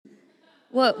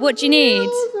What do you need?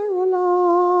 Bells are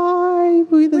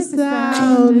alive with the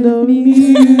sound of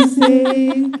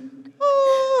music.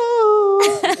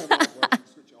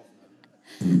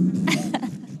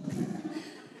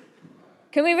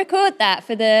 Can we record that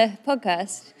for the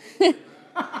podcast?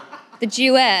 The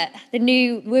duet,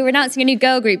 we're announcing a new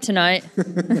girl group tonight.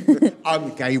 I'm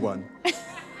the gay one.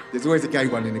 There's always a gay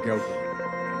one in a girl group.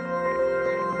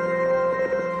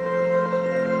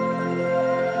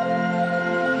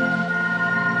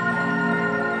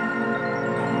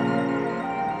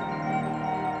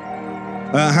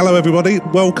 Hello, everybody.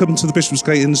 Welcome to the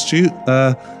Bishopsgate Institute.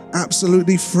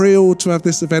 Absolutely thrilled to have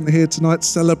this event here tonight,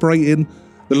 celebrating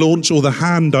the launch or the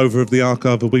handover of the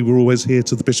archive of We Were Always Here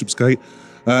to the Bishopsgate.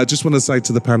 Just want to say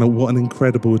to the panel, what an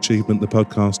incredible achievement the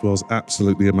podcast was.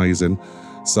 Absolutely amazing.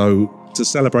 So to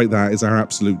celebrate that is our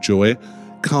absolute joy.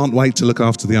 Can't wait to look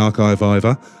after the archive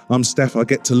either. I'm Steph. I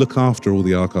get to look after all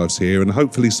the archives here, and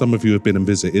hopefully some of you have been and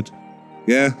visited.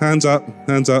 Yeah, hands up,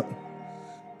 hands up.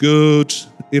 Good.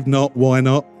 If not, why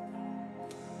not?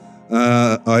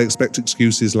 I expect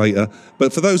excuses later.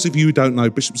 But for those of you who don't know,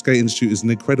 Bishopsgate Institute is an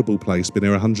incredible place, been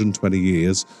here 120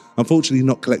 years. Unfortunately,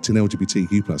 not collecting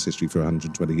LGBTQ plus history for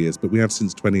 120 years, but we have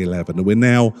since 2011. And we're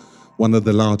now one of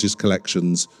the largest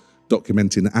collections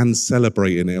documenting and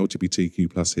celebrating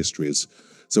LGBTQ plus histories.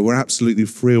 So we're absolutely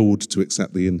thrilled to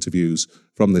accept the interviews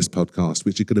from this podcast,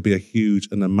 which is going to be a huge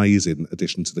and amazing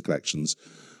addition to the collections.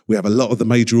 We have a lot of the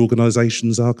major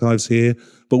organisations' archives here,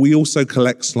 but we also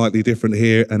collect slightly different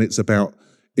here, and it's about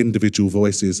individual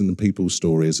voices and people's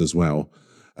stories as well.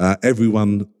 Every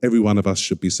one of us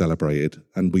should be celebrated,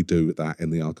 and we do that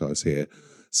in the archives here.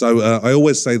 So I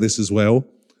always say this as well.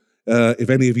 If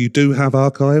any of you do have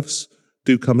archives,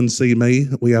 do come and see me.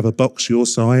 We have a box your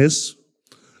size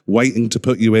waiting to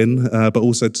put you in, but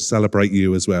also to celebrate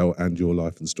you as well and your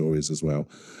life and stories as well.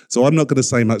 So I'm not going to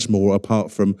say much more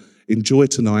apart from enjoy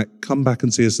tonight. Come back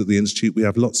and see us at the Institute. We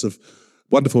have lots of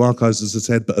wonderful archives, as I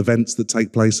said, but events that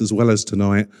take place as well as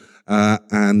tonight.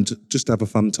 And just have a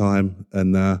fun time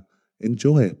and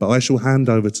enjoy it. But I shall hand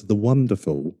over to the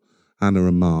wonderful Hannah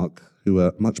and Mark, who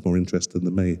are much more interested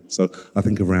than me. So I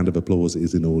think a round of applause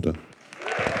is in order.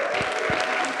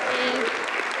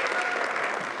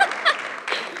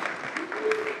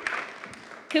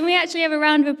 Can we actually have a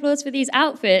round of applause for these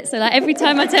outfits? So like every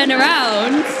time I turn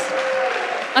around,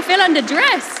 I feel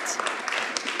underdressed.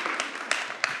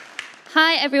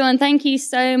 Hi, everyone. Thank you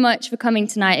so much for coming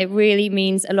tonight. It really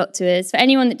means a lot to us. For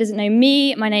anyone that doesn't know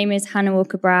me, my name is Hannah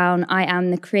Walker-Brown. I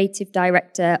am the creative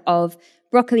director of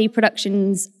Broccoli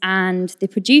Productions and the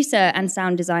producer and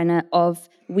sound designer of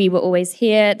We Were Always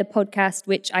Here, the podcast,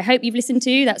 which I hope you've listened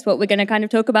to. That's what we're going to kind of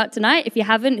talk about tonight. If you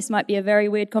haven't, this might be a very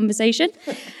weird conversation.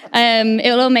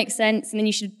 It'll all make sense, and then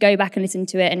you should go back and listen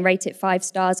to it and rate it 5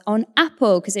 stars on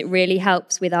Apple, because it really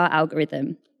helps with our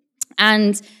algorithm.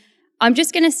 And I'm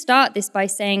just going to start this by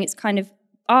saying it's kind of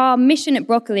our mission at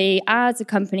Broccoli as a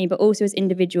company, but also as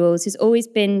individuals, has always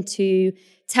been to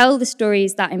tell the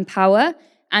stories that empower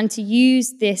and to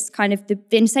use this kind of the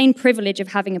insane privilege of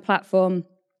having a platform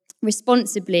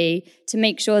responsibly to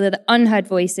make sure that the unheard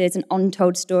voices and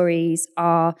untold stories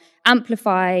are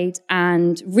amplified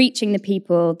and reaching the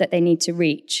people that they need to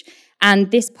reach. And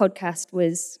this podcast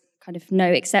was kind of no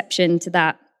exception to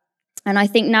that. And I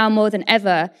think now more than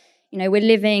ever, we're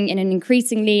living in an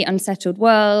increasingly unsettled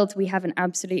world. We have an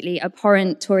absolutely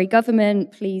abhorrent Tory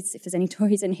government. Please, if there's any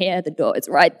Tories in here, the door is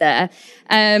right there.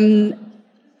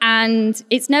 And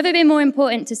it's never been more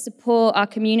important to support our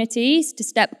communities, to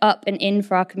step up and in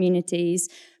for our communities,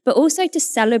 but also to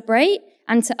celebrate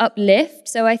and to uplift.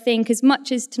 So I think as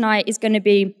much as tonight is going to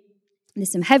be,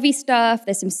 there's some heavy stuff,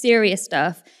 there's some serious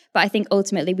stuff, but I think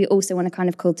ultimately we also want to kind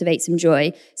of cultivate some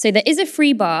joy. So there is a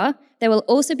free bar. There will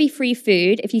also be free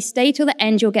food. If you stay till the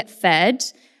end, you'll get fed.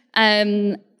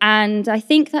 And I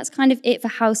think that's kind of it for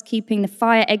housekeeping. The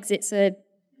fire exits are...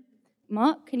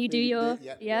 Mark, can you do your...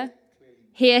 Yeah?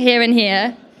 Here, and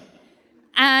here.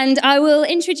 And I will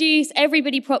introduce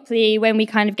everybody properly when we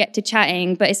kind of get to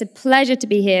chatting, but it's a pleasure to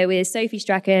be here with Sophie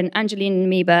Strachan, Angelina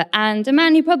Namiba, and a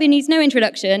man who probably needs no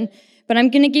introduction, but I'm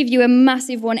going to give you a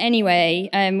massive one anyway,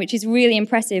 which is really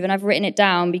impressive, and I've written it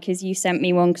down because you sent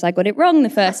me one because I got it wrong the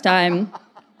first time.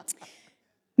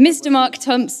 Mr. Mark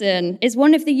Thompson is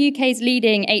one of the UK's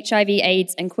leading HIV,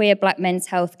 AIDS and queer black men's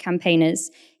health campaigners.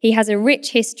 He has a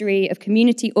rich history of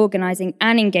community organising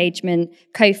and engagement,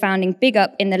 co-founding Big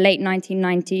Up in the late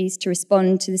 1990s to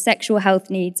respond to the sexual health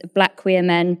needs of black queer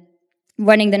men,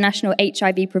 running the National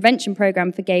HIV Prevention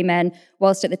Programme for gay men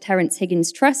whilst at the Terence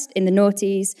Higgins Trust in the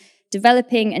noughties,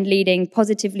 developing and leading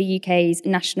Positively UK's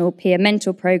national peer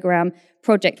mentor programme,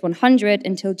 Project 100,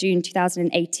 until June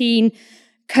 2018,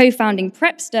 co-founding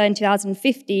Prepster in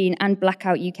 2015 and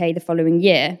Blackout UK the following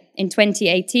year. In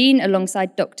 2018,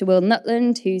 alongside Dr. Will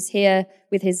Nutland, who's here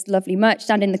with his lovely merch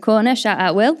stand in the corner. Shout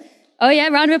out, Will. Oh yeah,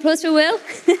 round of applause for Will.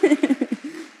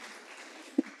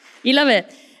 You love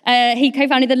it. He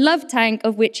co-founded the Love Tank,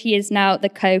 of which he is now the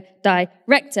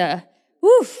co-director.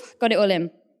 Woof, got it all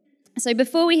in. So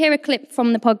before we hear a clip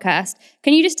from the podcast,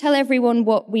 can you just tell everyone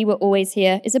what We Were Always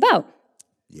Here is about?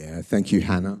 Yeah, thank you,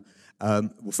 Hannah.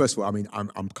 Well, first of all, I mean,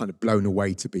 I'm kind of blown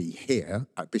away to be here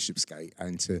at Bishopsgate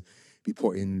and to be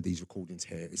putting these recordings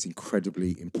here. It's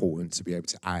incredibly important to be able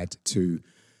to add to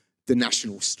the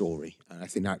national story. And I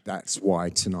think that's why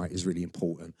tonight is really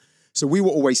important. So We Were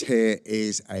Always Here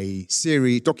is a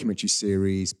series, documentary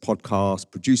series,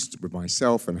 podcast, produced with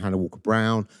myself and Hannah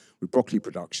Walker-Brown with Broccoli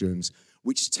Productions,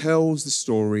 which tells the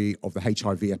story of the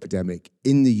HIV epidemic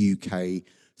in the UK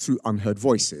through unheard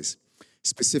voices.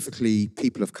 Specifically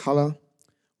people of colour,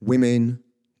 women,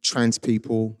 trans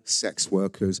people, sex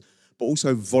workers, but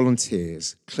also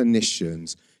volunteers,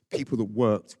 clinicians, people that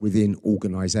worked within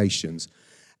organisations.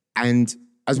 And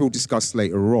as we'll discuss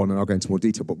later on, and I'll go into more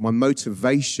detail, but my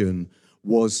motivation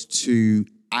was to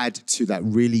add to that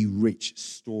really rich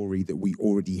story that we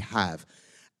already have.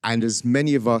 And as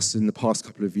many of us in the past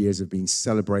couple of years have been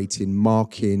celebrating,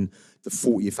 marking the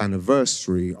 40th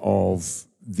anniversary of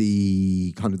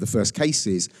the first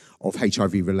cases of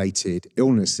HIV-related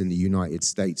illness in the United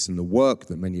States and the work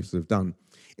that many of us have done,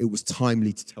 it was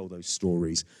timely to tell those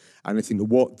stories. And I think that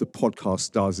what the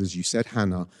podcast does, as you said,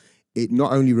 Hannah, it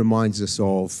not only reminds us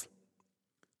of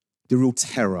the real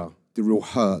terror, the real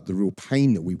hurt, the real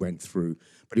pain that we went through,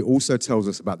 but it also tells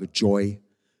us about the joy,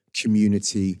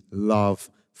 community, love,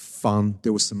 fun.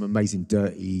 There was some amazing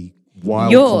dirty,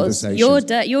 wild conversations.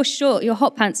 Your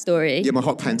hot pants story. Yeah, my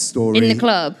hot pants story. In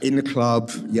the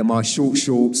club. Yeah, my shorts.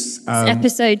 It's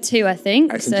episode 2, I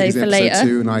think. So it is for episode later.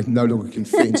 2, and I no longer can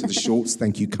fit into the shorts.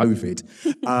 Thank you,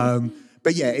 COVID.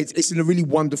 But yeah, it's a really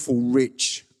wonderful,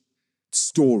 rich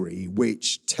story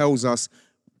which tells us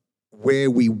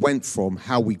where we went from,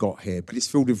 how we got here, but it's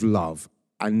filled with love,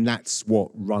 and that's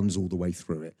what runs all the way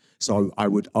through it. So I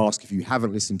would ask, if you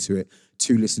haven't listened to it,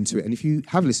 to listen to it, and if you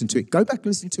have listened to it, go back and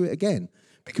listen to it again,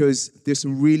 because there's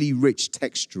some really rich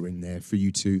texture in there for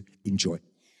you to enjoy.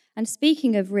 And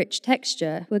speaking of rich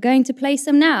texture, we're going to play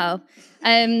some now.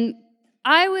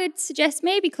 I would suggest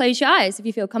maybe close your eyes if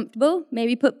you feel comfortable.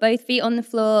 Maybe put both feet on the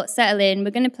floor, settle in.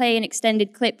 We're going to play an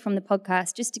extended clip from the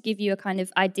podcast just to give you a kind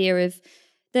of idea of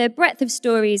the breadth of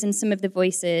stories and some of the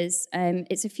voices.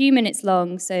 It's a few minutes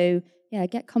long, so yeah,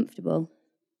 get comfortable.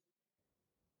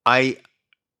 I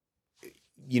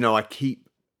keep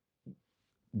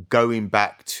going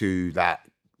back to that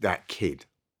kid,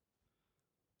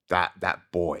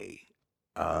 that boy,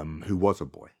 who was a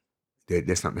boy.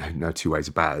 There's no two ways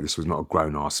about it. This was not a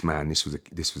grown-ass man. This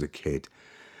was a kid.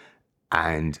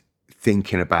 And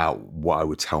thinking about what I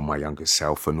would tell my younger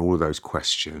self and all of those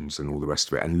questions and all the rest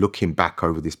of it, and looking back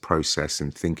over this process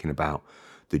and thinking about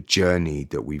the journey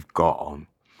that we've got on.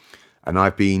 And I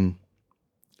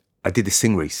did this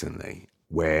thing recently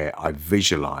where I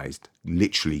visualized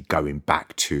literally going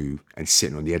back to and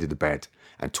sitting on the edge of the bed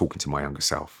and talking to my younger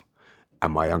self.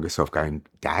 And my younger self going,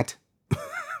 "Dad,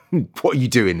 what are you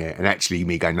doing there?" And actually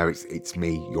me going, "No, it's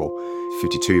me, your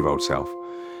 52-year-old self."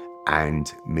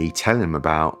 And me telling him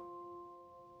about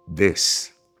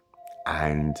this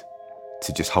and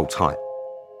to just hold tight.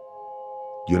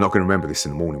 You're not going to remember this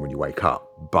in the morning when you wake up,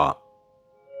 but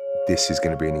this is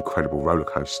going to be an incredible roller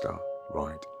coaster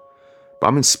ride. But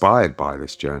I'm inspired by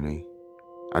this journey,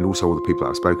 and also all the people that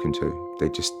I've spoken to.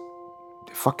 They're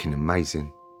fucking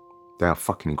amazing. They are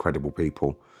fucking incredible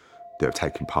people that have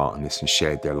taken part in this and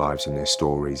shared their lives and their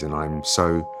stories. And I'm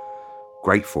so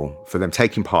grateful for them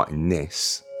taking part in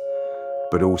this,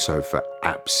 but also for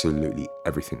absolutely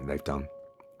everything that they've done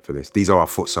for this. These are our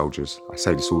foot soldiers. I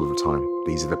say this all the time.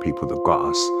 These are the people that got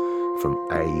us from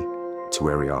A to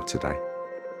where we are today.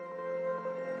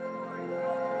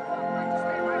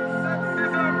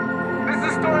 This is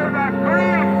a story about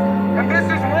grief, and this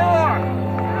is war.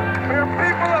 We're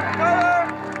people of color.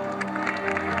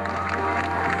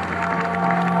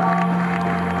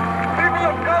 People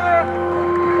of color,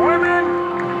 women,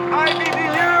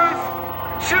 IDDUs,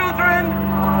 children,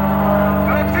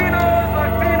 Latinos,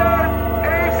 Latinas,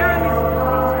 Asians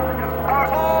are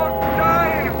all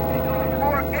dying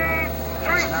for AIDS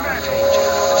treatment. Danger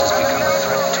that has become a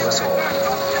threat to us all.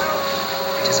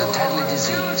 It is a deadly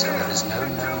disease and there is no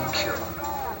known cure.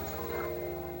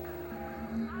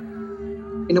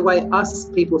 In a way, us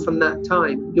people from that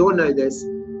time, you'll know this,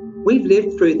 we've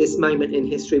lived through this moment in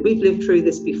history. We've lived through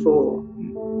this before.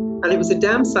 And it was a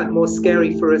damn sight more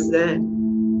scary for us then.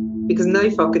 because no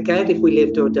fucker cared if we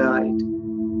lived or died.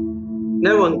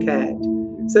 No one cared.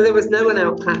 So there was no one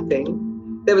out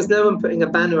clapping. There was no one putting a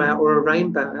banner out or a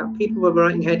rainbow out. People were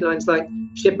writing headlines like,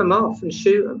 ship them off and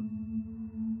shoot them.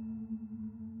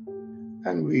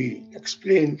 And we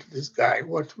explained to this guy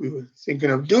what we were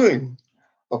thinking of doing,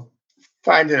 of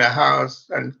finding a house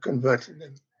and converting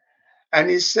them. And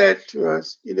he said to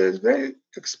us, it's very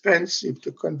expensive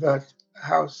to convert a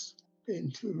house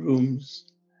into rooms.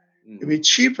 It'd be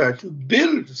cheaper to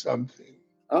build something.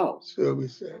 Oh. So we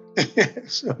said,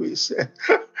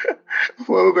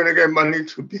 well, we're going to get money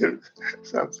to build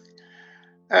something.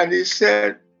 And he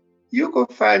said, you go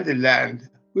find the land,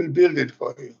 we'll build it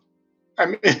for you. I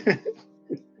mean,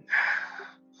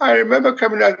 I remember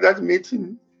coming out of that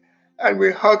meeting and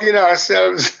we're hugging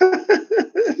ourselves.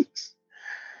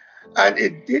 And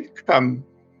it did come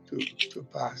to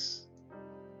pass.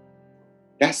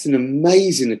 That's an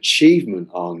amazing achievement,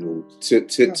 Arnold,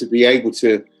 to be able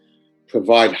to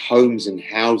provide homes and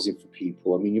housing for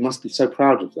people. I mean, you must be so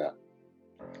proud of that.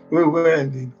 We were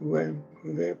indeed. We're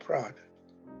very proud.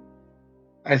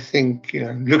 I think,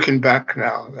 looking back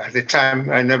now, at the time,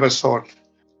 I never thought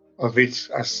of it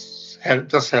as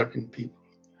just helping people.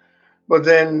 But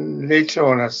then later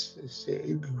on, as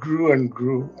it grew and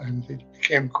grew, and it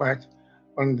became quite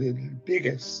one of the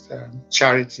biggest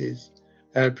charities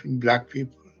helping Black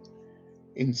people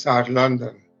in South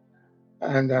London.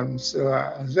 And so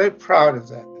I was very proud of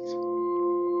that.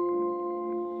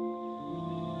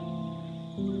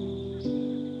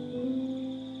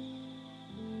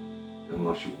 I'm going to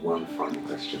ask you one final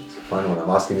question. It's the final one. I'm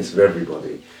asking this of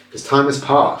everybody, because time has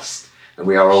passed, and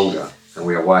we are older, and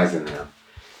we are wiser now.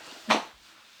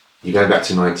 You go back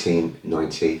to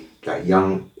 1990, that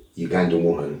young Ugandan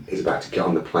woman is about to get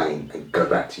on the plane and go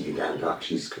back to Uganda.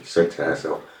 She's said to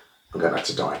herself, I'm going back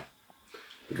to die.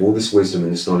 With all this wisdom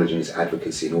and this knowledge and this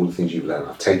advocacy and all the things you've learned,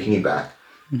 I've taken you back.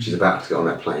 She's about to get on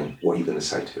that plane. What are you going to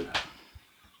say to her?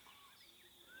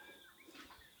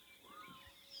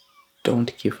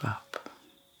 Don't give up.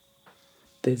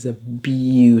 There's a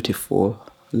beautiful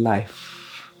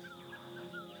life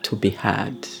to be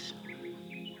had.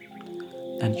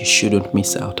 And you shouldn't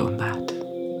miss out on that.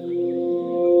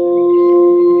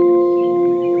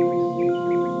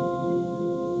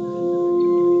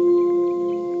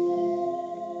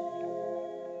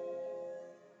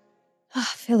 I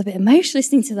feel a bit emotional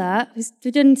listening to that.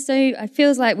 It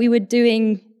feels like we were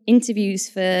doing interviews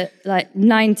for like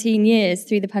 19 years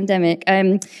through the pandemic.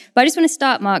 But I just want to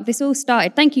start, Mark. This all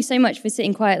started. Thank you so much for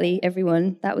sitting quietly,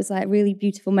 everyone. That was like a really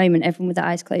beautiful moment, everyone with their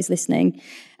eyes closed listening.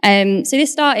 So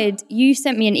this started, you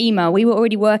sent me an email. We were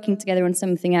already working together on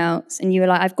something else. And you were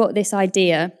like, I've got this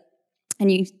idea.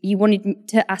 And you wanted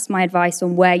to ask my advice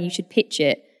on where you should pitch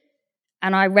it.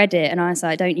 And I read it and I was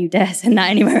like, don't you dare send that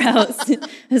anywhere else. I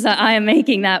was like, I am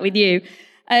making that with you.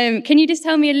 Can you just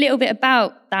tell me a little bit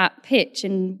about that pitch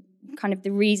and kind of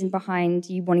the reason behind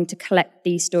you wanting to collect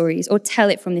these stories or tell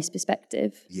it from this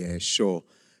perspective? Yeah, sure.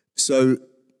 So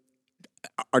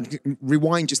I'd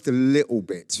rewind just a little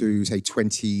bit to, say,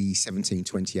 2017,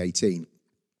 2018.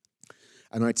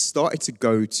 And I'd started to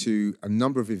go to a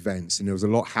number of events, and there was a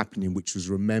lot happening, which was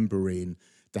remembering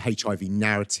the HIV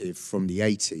narrative from the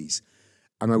 80s.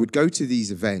 And I would go to these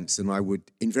events, and I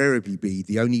would invariably be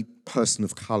the only person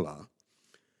of colour,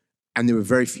 and there were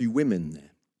very few women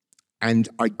there. And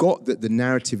I got that the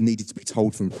narrative needed to be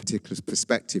told from a particular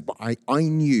perspective, but I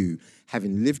knew,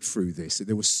 having lived through this, that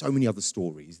there were so many other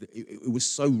stories, that it was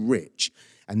so rich,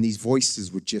 and these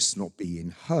voices were just not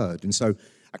being heard. And so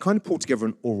I kind of pulled together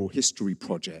an oral history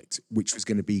project, which was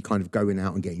going to be kind of going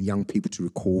out and getting young people to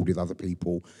record with other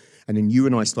people. And then you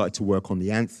and I started to work on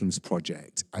the Anthems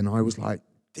project, and I was like,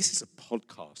 this is a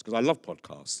podcast, because I love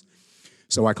podcasts.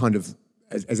 So I kind of,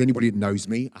 as anybody that knows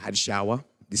me, I had a shower.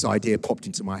 This idea popped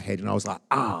into my head, and I was like,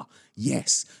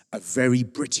 yes, a very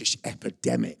British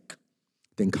epidemic.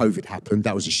 Then COVID happened.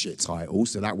 That was a shit title,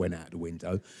 so that went out the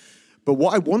window. But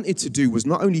what I wanted to do was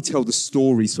not only tell the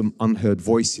stories from unheard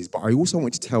voices, but I also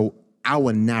wanted to tell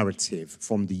our narrative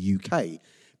from the UK,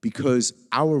 because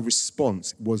our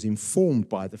response was informed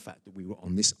by the fact that we were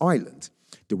on this island,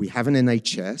 that we have an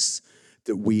NHS,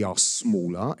 that we are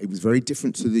smaller. It was very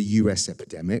different to the US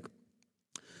epidemic.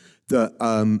 That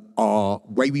our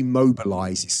way we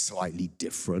mobilize is slightly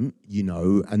different,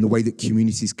 and the way that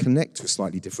communities connect was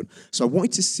slightly different. So I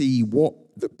wanted to see what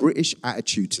the British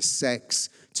attitude to sex,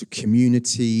 to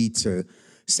community, to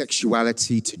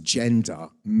sexuality, to gender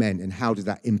meant, and how did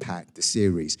that impact the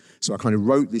series. So I kind of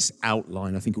wrote this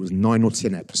outline, I think it was 9 or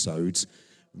 10 episodes,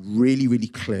 really, really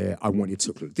clear. I wanted to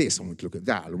look at this, I wanted to look at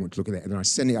that, I wanted to look at that. And then I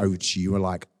sent it over to you, and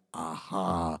like,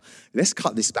 aha, let's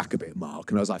cut this back a bit,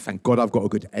 Mark. And I was like, thank God I've got a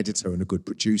good editor and a good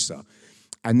producer.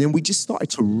 And then we just started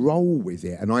to roll with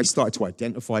it. And I started to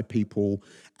identify people.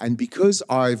 And because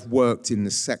I've worked in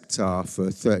the sector for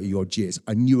 30 odd years,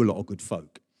 I knew a lot of good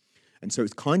folk. And so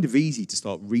it's kind of easy to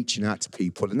start reaching out to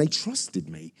people. And they trusted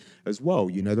me as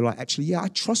well. You know, they're like, actually, yeah, I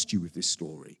trust you with this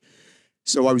story.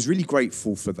 So I was really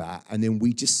grateful for that. And then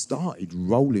we just started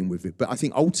rolling with it. But I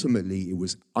think ultimately it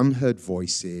was unheard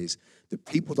voices, the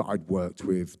people that I'd worked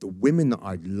with, the women that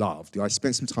I'd loved. I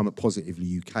spent some time at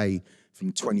Positively UK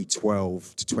from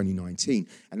 2012 to 2019.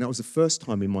 And that was the first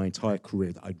time in my entire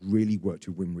career that I'd really worked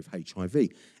with women with HIV.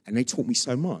 And they taught me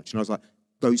so much. And I was like,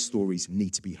 those stories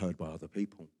need to be heard by other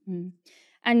people. Mm.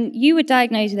 And you were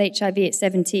diagnosed with HIV at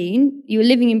 17. You were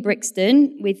living in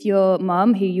Brixton with your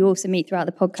mum, who you also meet throughout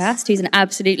the podcast, who's an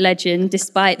absolute legend,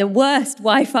 despite the worst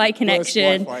Wi-Fi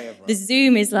connection. Worst Wi-Fi ever. The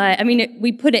Zoom is like, I mean,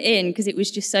 we put it in because it was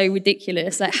just so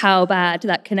ridiculous, like how bad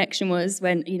that connection was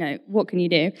when, you know, what can you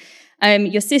do?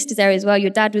 Your sister's there as well. Your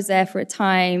dad was there for a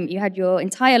time. You had your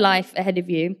entire life ahead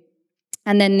of you.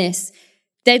 And then this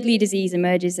deadly disease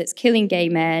emerges that's killing gay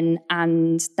men,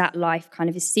 and that life kind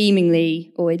of is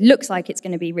seemingly, or it looks like it's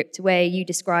going to be ripped away. You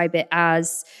describe it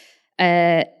as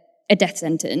a death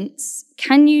sentence.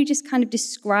 Can you just kind of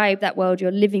describe that world you're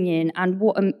living in and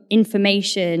what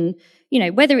information, you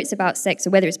know, whether it's about sex or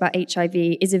whether it's about HIV,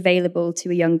 is available to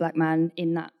a young black man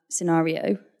in that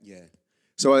scenario? Yeah.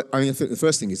 So, I mean, I think the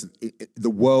first thing is the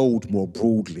world more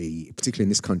broadly, particularly in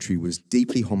this country, was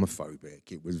deeply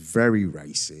homophobic. It was very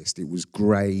racist. It was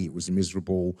grey. It was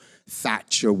miserable.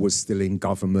 Thatcher was still in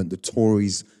government. The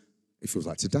Tories, it feels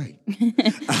like today.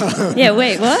 Yeah,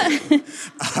 wait,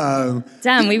 what?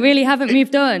 Damn, we really haven't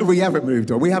moved on. We haven't moved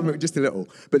on. We haven't, just a little.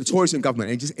 But the Tories in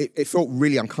government, it felt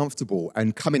really uncomfortable.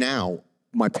 And coming out,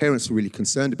 my parents were really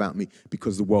concerned about me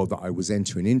because of the world that I was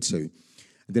entering into.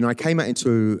 Then I came out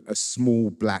into a small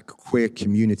black queer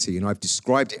community, and I've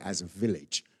described it as a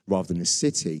village rather than a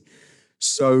city.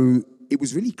 So it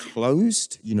was really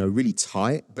closed, you know, really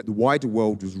tight, but the wider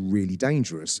world was really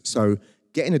dangerous. So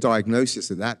getting a diagnosis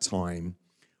at that time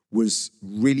was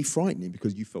really frightening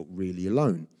because you felt really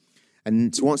alone.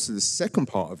 And to answer the second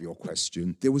part of your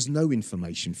question, there was no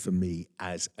information for me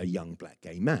as a young black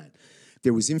gay man.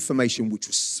 There was information which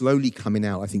was slowly coming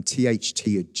out. I think THT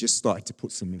had just started to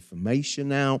put some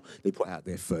information out. They put out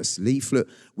their first leaflet,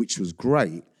 which was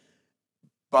great.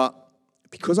 But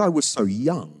because I was so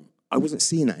young, I wasn't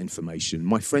seeing that information.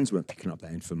 My friends weren't picking up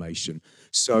that information.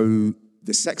 So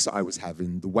the sex that I was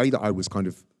having, the way that I was kind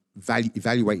of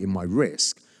evaluating my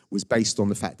risk was based on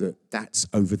the fact that that's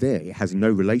over there. It has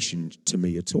no relation to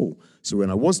me at all. So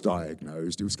when I was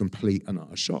diagnosed, it was complete and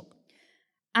utter shock.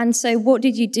 And so what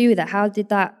did you do with that? How did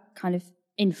that kind of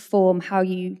inform how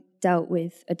you dealt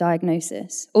with a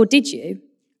diagnosis? Or did you?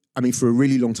 I mean, for a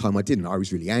really long time, I didn't. I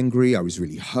was really angry. I was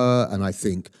really hurt. And I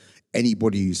think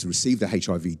anybody who's received a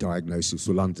HIV diagnosis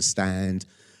will understand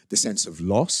the sense of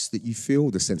loss that you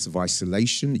feel, the sense of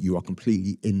isolation, that you are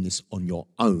completely in this on your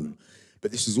own.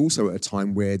 But this was also at a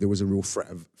time where there was a real threat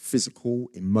of physical,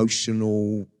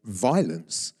 emotional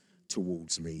violence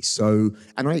towards me. So,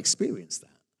 and I experienced that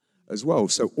as well.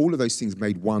 So all of those things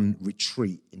made one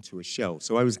retreat into a shell.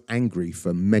 So I was angry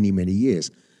for many, many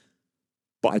years.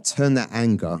 But I turned that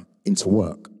anger into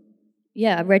work.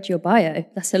 Yeah, I read your bio.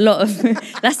 That's a lot of,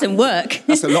 that's some work.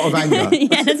 That's a lot of anger.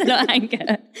 Yeah, that's a lot of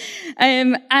anger.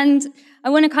 And I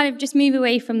want to kind of just move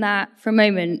away from that for a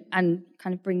moment and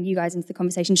kind of bring you guys into the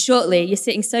conversation shortly. You're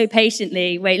sitting so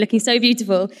patiently, looking so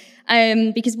beautiful.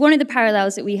 Because one of the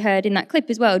parallels that we heard in that clip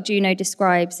as well, Juno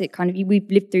describes it kind of,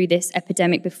 we've lived through this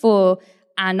epidemic before,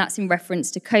 and that's in reference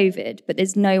to COVID. But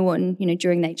there's no one,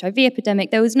 during the HIV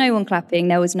epidemic, there was no one clapping,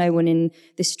 there was no one in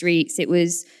the streets. It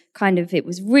was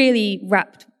really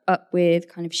wrapped up with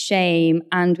kind of shame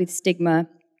and with stigma.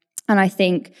 And I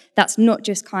think that's not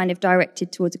just kind of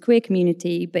directed towards a queer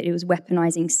community, but it was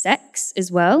weaponizing sex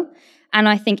as well. And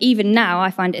I think even now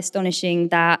I find it astonishing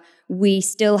that we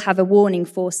still have a warning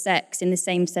for sex in the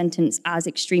same sentence as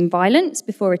extreme violence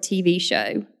before a TV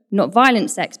show. Not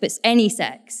violent sex, but any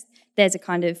sex. There's a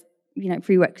kind of,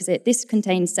 prerequisite. This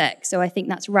contains sex. So I think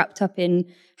that's wrapped up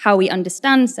in how we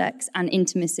understand sex and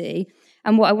intimacy.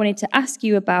 And what I wanted to ask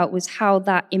you about was how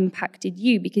that impacted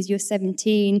you, because you're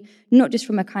 17, not just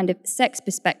from a kind of sex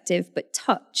perspective, but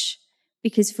touch.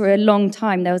 Because for a long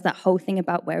time, there was that whole thing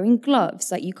about wearing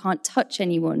gloves, like you can't touch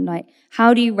anyone. Like,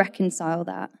 how do you reconcile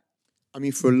that? I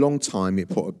mean, for a long time, it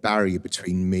put a barrier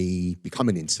between me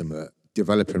becoming intimate,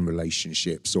 developing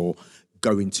relationships, or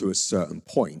going to a certain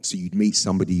point. So you'd meet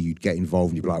somebody, you'd get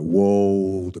involved, and you'd be like,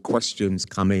 whoa, the questions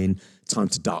come in, time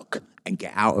to duck and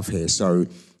get out of here. So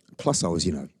Plus I was,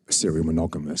 a serial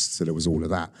monogamous, so there was all of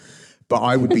that. But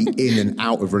I would be in and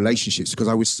out of relationships because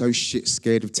I was so shit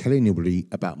scared of telling anybody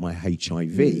about my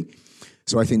HIV.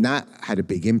 So I think that had a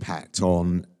big impact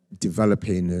on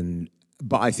developing.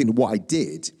 But I think what I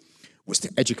did was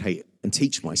to educate and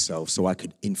teach myself so I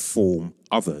could inform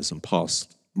others and pass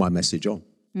my message on.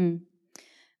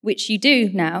 Which you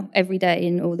do now every day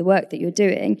in all the work that you're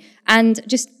doing. And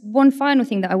just one final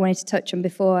thing that I wanted to touch on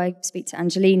before I speak to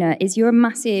Angelina is you're a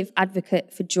massive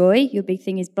advocate for joy. Your big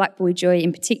thing is Black Boy Joy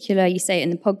in particular. You say it in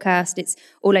the podcast. It's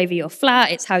all over your flat.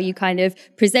 It's how you kind of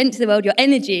present to the world. Your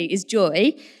energy is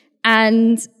joy.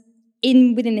 And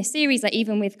within this series, like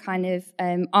even with kind of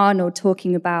Arnold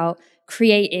talking about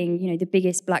creating, the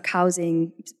biggest Black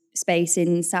housing space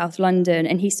in South London,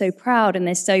 and he's so proud, and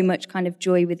there's so much kind of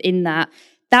joy within that.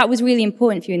 That was really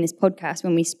important for you in this podcast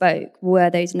when we spoke, were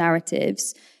those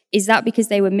narratives. Is that because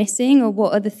they were missing, or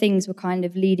what other things were kind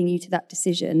of leading you to that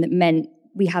decision that meant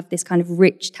we have this kind of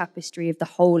rich tapestry of the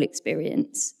whole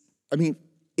experience? I mean,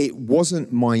 it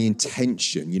wasn't my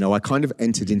intention. I kind of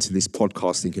entered into this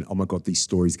podcast thinking, oh my God, these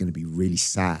stories are going to be really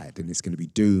sad, and it's going to be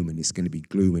doom, and it's going to be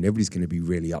gloom, and everybody's going to be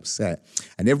really upset.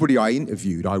 And everybody I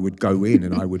interviewed, I would go in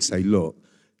and I would say, look,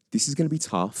 this is going to be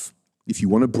tough. If you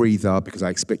want to breathe up, because I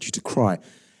expect you to cry.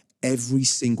 Every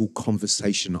single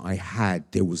conversation I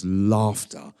had, there was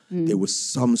laughter. There was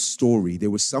some story.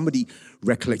 There was somebody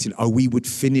recollecting, we would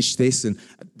finish this. And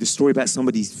the story about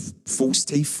somebody's false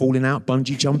teeth falling out,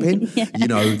 bungee jumping.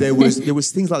 There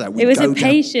was things like that. It was a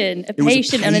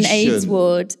patient on an AIDS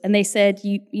ward. And they said,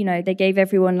 they gave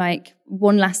everyone like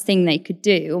one last thing they could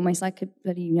do, almost like a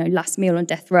bloody, last meal on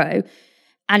death row.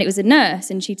 And it was a nurse,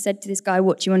 and she'd said to this guy,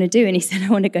 what do you want to do? And he said, I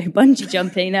want to go bungee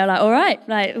jumping. They're like, all right,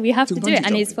 we have to do it.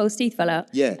 And his false teeth fell out.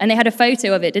 Yeah. And they had a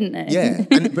photo of it, didn't they? Yeah.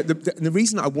 But the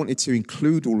reason I wanted to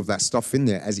include all of that stuff in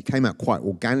there, as it came out quite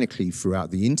organically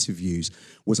throughout the interviews,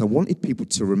 was I wanted people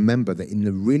to remember that in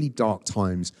the really dark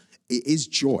times, it is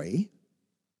joy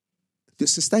that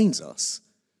sustains us.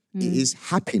 It is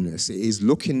happiness. It is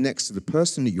looking next to the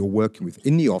person that you're working with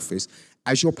in the office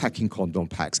as you're packing condom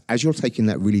packs, as you're taking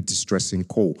that really distressing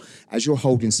call, as you're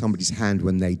holding somebody's hand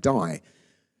when they die.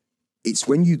 It's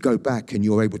when you go back and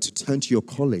you're able to turn to your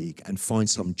colleague and find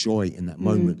some joy in that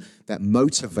moment that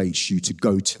motivates you to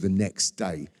go to the next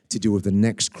day, to deal with the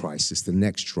next crisis, the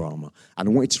next drama. And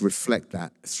I wanted to reflect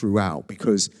that throughout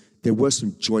because there were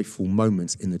some joyful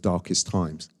moments in the darkest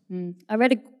times. I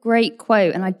read a great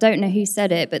quote, and I don't know who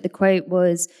said it, but the quote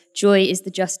was, joy is the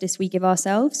justice we give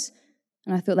ourselves.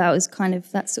 And I thought that was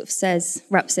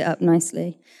wraps it up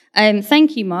nicely.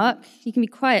 Thank you, Mark. You can be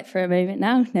quiet for a moment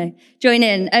now. No, join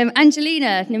in.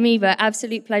 Angelina Namiba,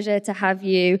 absolute pleasure to have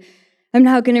you. I'm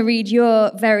now going to read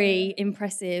your very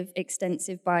impressive,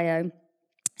 extensive bio.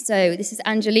 So this is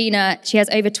Angelina. She has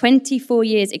over 24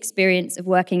 years experience of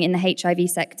working in the HIV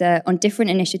sector on different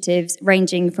initiatives,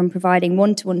 ranging from providing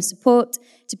one-to-one support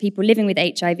to people living with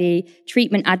HIV,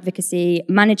 treatment advocacy,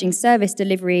 managing service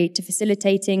delivery, to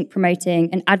facilitating, promoting,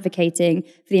 and advocating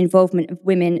for the involvement of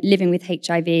women living with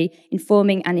HIV,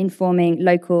 informing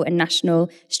local and national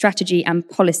strategy and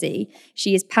policy.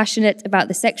 She is passionate about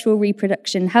the sexual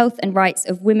reproduction health and rights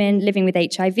of women living with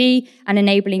HIV and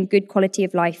enabling good quality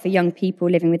of life for young people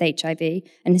living with HIV,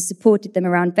 and has supported them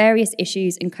around various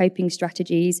issues and coping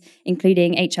strategies,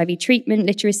 including HIV treatment,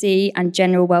 literacy, and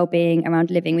general well-being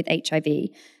around living with HIV.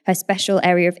 Her special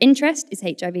area of interest is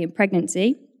HIV and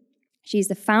pregnancy. She's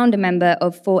the founder member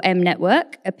of 4M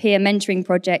Network, a peer mentoring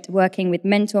project working with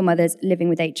mentor mothers living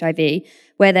with HIV,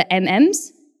 where the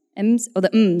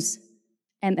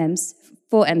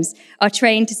four M's, are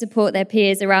trained to support their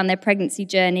peers around their pregnancy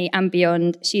journey and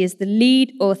beyond. She is the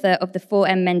lead author of the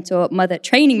 4M Mentor Mother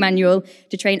Training Manual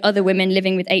to train other women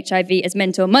living with HIV as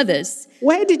mentor mothers.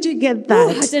 Where did you get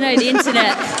that? Ooh, I don't know, the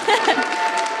internet.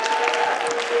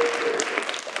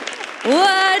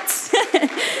 What?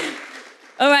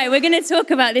 All right, we're going to talk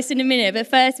about this in a minute, but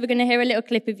first we're going to hear a little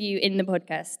clip of you in the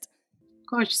podcast.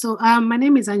 Gosh, so my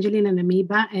name is Angelina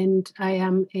Namiba, and I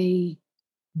am a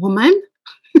woman.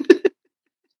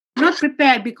 Not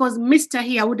prepared because Mr.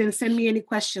 here wouldn't send me any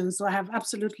questions, so I have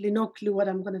absolutely no clue what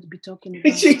I'm going to be talking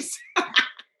about.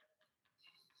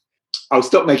 I'll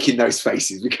stop making those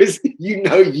faces because you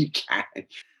know you can.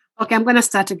 Okay, I'm going to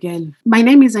start again. My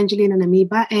name is Angelina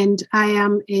Namiba, and I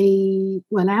am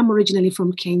originally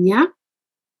from Kenya,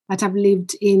 but I've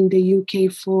lived in the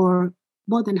UK for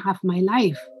more than half my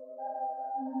life.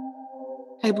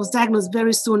 I was diagnosed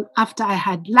very soon after I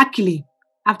had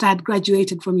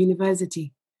graduated from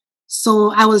university.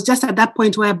 So I was just at that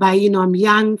point whereby, I'm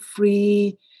young,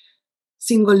 free,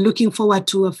 single, looking forward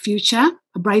to a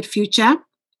bright future.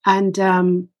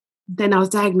 And then I was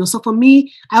diagnosed. So for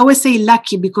me, I always say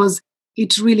lucky because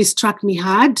it really struck me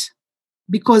hard.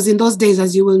 Because in those days,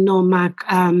 as you will know, Mark,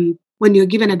 when you're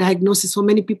given a diagnosis, for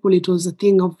many people, it was a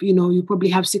thing of, you probably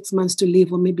have 6 months to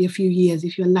live or maybe a few years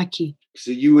if you're lucky.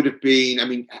 So you would have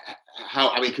been,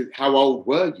 how old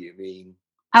were you?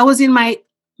 I was in my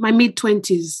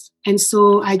mid-20s. And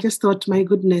so I just thought, my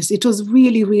goodness, it was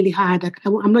really, really hard.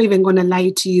 I'm not even going to lie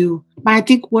to you. But I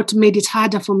think what made it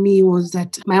harder for me was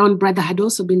that my own brother had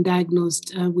also been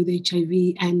diagnosed with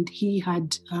HIV, and he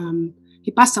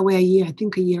passed away a year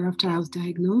after I was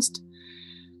diagnosed.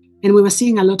 And we were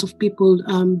seeing a lot of people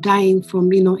dying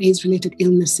from, AIDS-related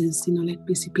illnesses, like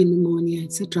PCP, pneumonia,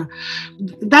 etc.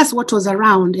 That's what was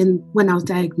around when I was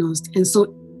diagnosed. And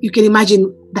so you can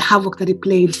imagine the havoc that it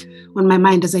played on my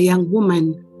mind as a young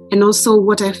woman. And also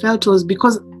what I felt was,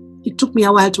 because it took me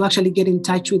a while to actually get in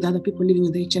touch with other people living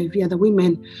with HIV, other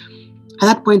women, at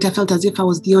that point I felt as if I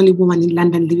was the only woman in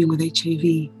London living with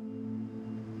HIV.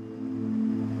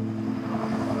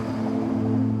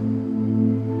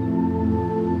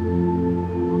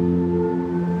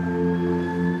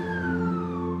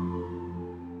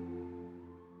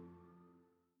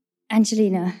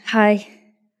 Angelina, hi.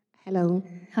 Hello.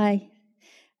 Hi.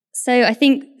 So I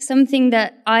think something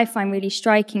that I find really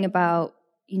striking about,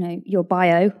 your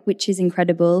bio, which is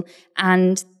incredible,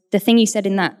 and the thing you said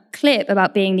in that clip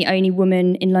about being the only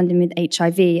woman in London with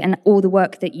HIV and all the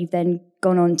work that you've then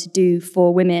gone on to do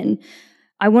for women.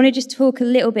 I want to just talk a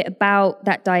little bit about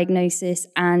that diagnosis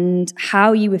and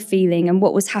how you were feeling and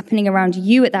what was happening around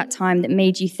you at that time that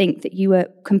made you think that you were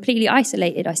completely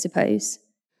isolated, I suppose.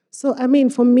 So,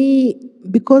 for me,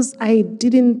 because I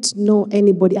didn't know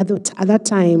anybody at that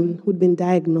time who'd been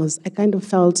diagnosed, I kind of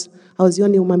felt I was the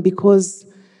only woman because,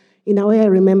 in a way, I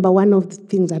remember one of the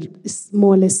things that is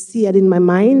more or less seared in my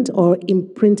mind or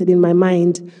imprinted in my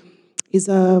mind is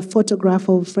a photograph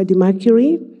of Freddie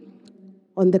Mercury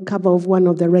on the cover of one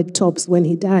of the Red Tops when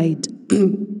he died.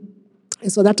 And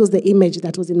so that was the image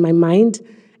that was in my mind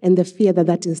and the fear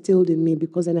that instilled in me,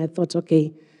 because then I thought,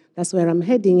 okay, that's where I'm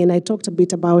heading. And I talked a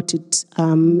bit about it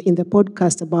in the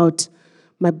podcast about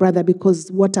my brother,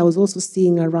 because what I was also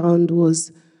seeing around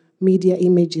was media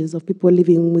images of people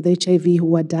living with HIV who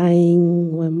were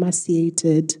dying, who were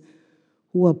emaciated,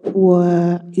 who were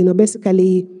poor.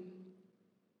 Basically,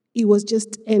 it was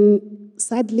just, and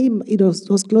sadly, it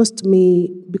was close to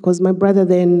me because my brother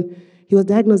then, he was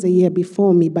diagnosed a year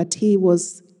before me, but he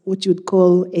was what you'd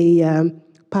call a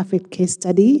perfect case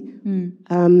study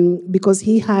because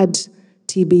he had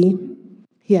TB,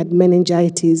 he had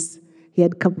meningitis, he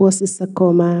had Kaposi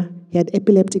sarcoma, he had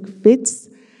epileptic fits,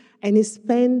 and he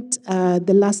spent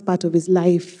the last part of his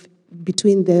life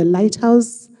between the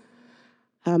Lighthouse,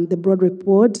 the Broadway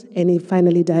Port, and he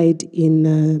finally died in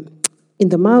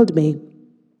the Mildmay.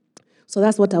 So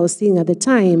that's what I was seeing at the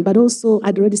time. But also,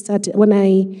 I'd already started,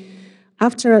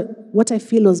 after what I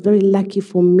feel was very lucky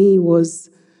for me was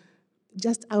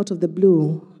just out of the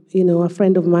blue, a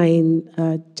friend of mine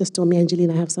just told me,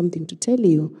 Angelina, I have something to tell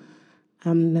you.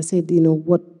 I said,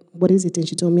 what is it? And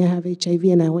she told me I have HIV,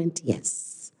 and I went,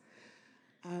 yes.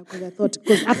 Because I thought,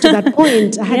 because up to that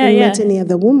point, I hadn't met any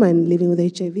other woman living with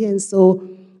HIV, and so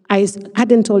I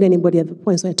hadn't told anybody at the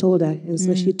point, so I told her, and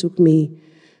so she took me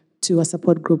to a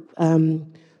support group.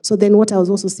 So then what I was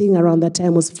also seeing around that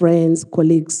time was friends,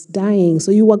 colleagues dying.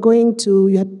 So you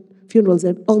had funerals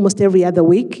almost every other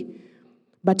week,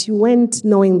 but you went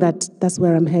knowing that that's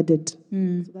where I'm headed.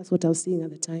 So that's what I was seeing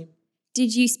at the time.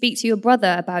 Did you speak to your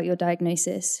brother about your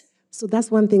diagnosis? So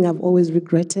that's one thing I've always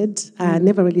regretted. I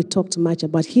never really talked much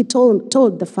about it. He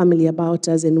told the family about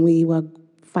us, and we were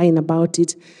fine about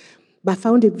it. But I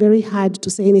found it very hard to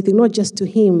say anything, not just to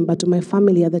him, but to my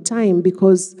family at the time,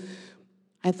 because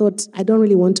I thought I don't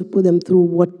really want to put them through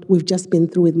what we've just been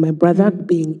through with my brother,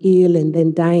 being ill and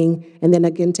then dying, and then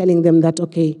again telling them that,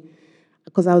 okay,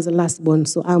 because I was the last born,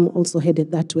 so I'm also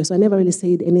headed that way. So I never really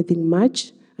said anything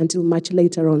much until much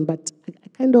later on. But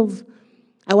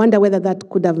I wonder whether that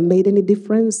could have made any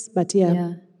difference. But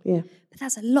yeah. But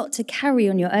that's a lot to carry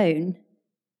on your own.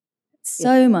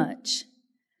 So much.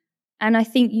 And I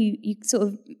think you sort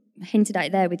of hinted at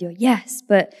it there with your yes,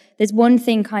 but there's one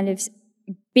thing kind of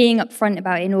being upfront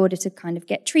about it in order to kind of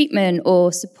get treatment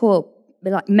or support,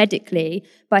 like medically,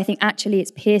 but I think actually it's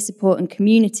peer support and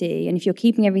community, and if you're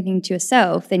keeping everything to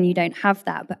yourself, then you don't have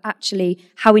that, but actually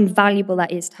how invaluable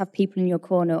that is to have people in your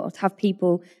corner or to have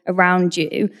people around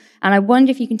you. And I wonder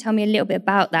if you can tell me a little bit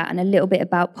about that and a little bit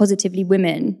about Positively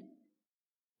Women.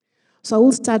 So I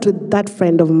will start with that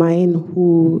friend of mine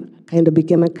who kind of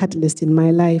became a catalyst in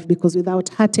my life, because without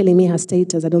her telling me her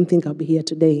status, I don't think I'll be here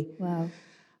today. Wow.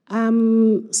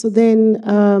 So then,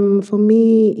 for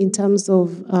me, in terms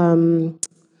of,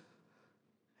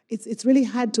 it's really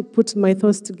hard to put my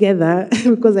thoughts together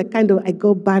because I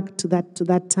go back to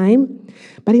that time.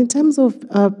 But in terms of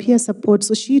peer support,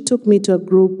 so she took me to a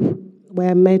group where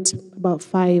I met about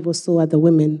 5 or so other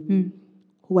women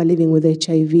who are living with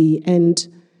HIV, and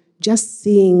just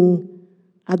seeing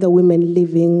other women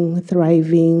living,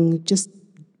 thriving. Just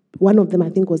one of them, I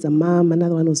think, was a mom,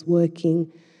 another one was working,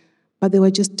 but they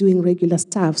were just doing regular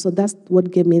stuff. So that's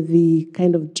what gave me the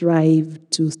kind of drive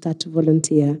to start to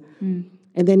volunteer.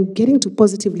 And then getting to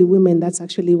Positively Women, that's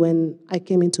actually when I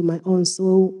came into my own.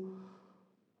 So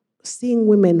seeing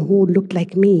women who looked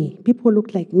like me, people who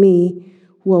looked like me,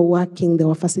 who were working, they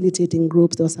were facilitating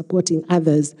groups, they were supporting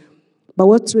others. But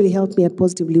what really helped me at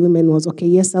Positively Women was, okay,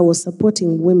 yes, I was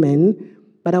supporting women,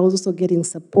 but I was also getting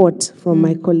support from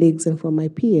my colleagues and from my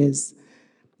peers.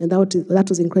 And that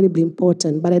was incredibly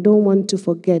important. But I don't want to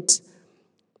forget,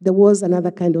 there was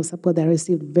another kind of support that I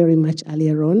received very much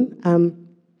earlier on.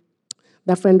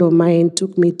 That friend of mine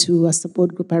took me to a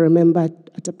support group, I remember,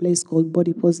 at a place called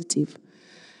Body Positive.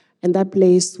 And that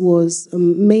place was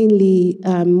mainly,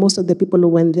 most of the people who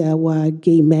went there were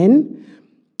gay men.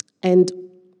 And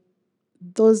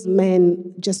those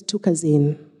men just took us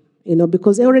in,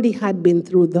 because they already had been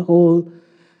through the whole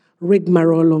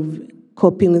rigmarole of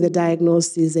coping with the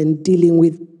diagnosis and dealing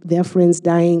with their friends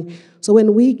dying. So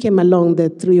when we came along, the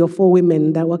 3 or 4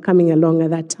 women that were coming along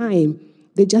at that time,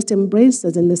 they just embraced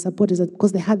us and they supported us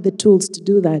because they had the tools to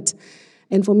do that.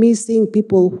 And for me, seeing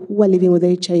people who are living with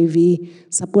HIV,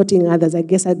 supporting others, I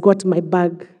guess I got my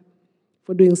bug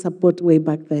for doing support way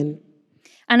back then.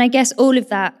 And I guess all of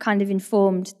that kind of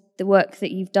informed the work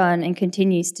that you've done and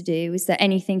continues to do. Is there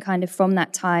anything kind of from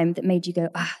that time that made you go,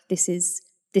 this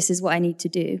is what I need to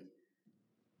do?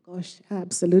 Gosh,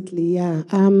 absolutely, yeah.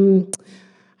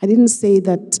 I didn't say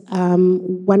that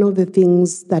one of the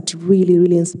things that really,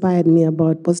 really inspired me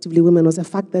about Positively Women was the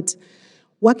fact that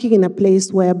working in a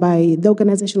place whereby the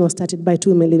organization was started by 2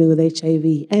 women living with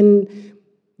HIV. And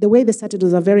the way they started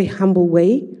was a very humble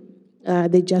way.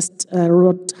 They just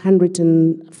wrote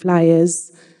handwritten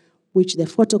flyers, which they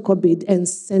photocopied and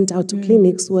sent out to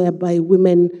clinics whereby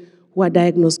women who are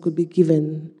diagnosed could be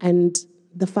given. And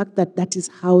the fact that that is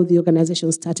how the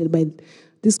organization started, by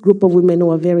this group of women who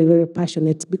were very, very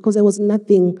passionate, because there was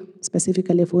nothing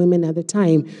specifically for women at the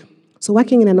time. So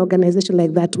working in an organization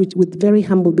like that, with very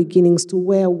humble beginnings, to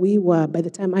where we were, by the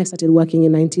time I started working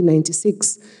in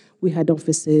 1996, we had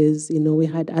offices, we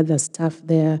had other staff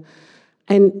there.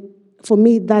 And for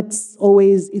me, that's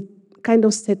always, it kind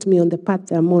of set me on the path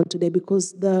that I'm on today,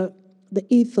 because the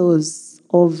ethos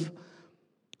of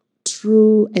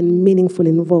true and meaningful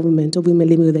involvement of women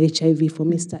living with HIV for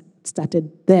me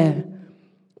started there.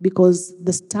 Because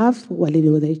the staff who were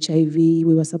living with HIV, we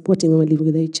were supporting women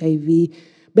living with HIV.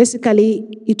 Basically,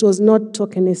 it was not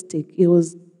tokenistic.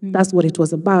 That's what it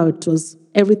was about.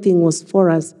 Everything was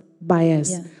for us, by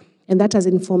us. Yeah. And that has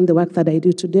informed the work that I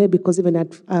do today, because even at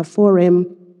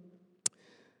 4M,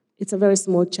 it's a very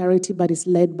small charity, but it's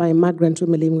led by migrant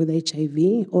women living with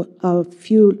HIV, or a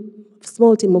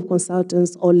small team of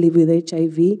consultants all live with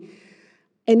HIV.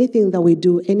 Anything that we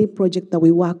do, any project that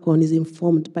we work on is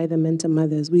informed by the mentor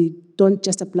mothers. We don't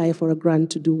just apply for a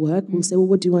grant to do work. We'll say,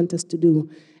 what do you want us to do?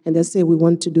 And they'll say, we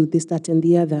want to do this, that, and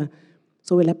the other.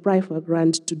 So we'll apply for a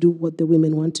grant to do what the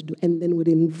women want to do, and then we'll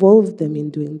involve them in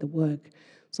doing the work.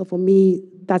 So for me,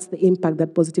 that's the impact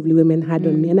that Positively Women had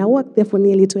on me. And I worked there for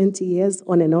nearly 20 years,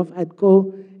 on and off. I'd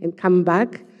go and come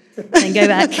back. And go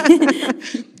back.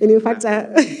 And in fact,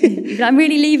 I'm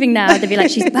really leaving now. They'd be like,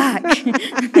 she's back.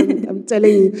 I'm telling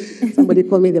you, somebody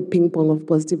called me the ping pong of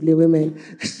Positively Women.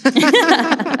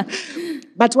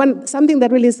 But something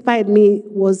that really inspired me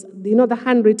was, the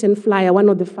handwritten flyer, one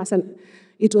of the first, and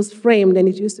it was framed and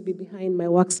it used to be behind my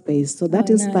workspace. So that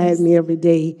inspired me every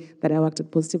day that I worked at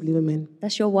Positively Women.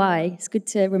 That's your why. It's good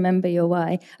to remember your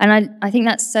why. And I think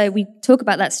that's so, we talk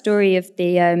about that story of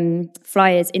the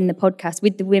flyers in the podcast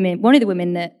with the women, one of the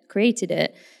women that created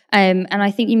it. And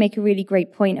I think you make a really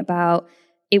great point about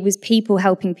it was people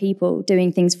helping people,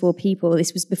 doing things for people.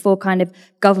 This was before kind of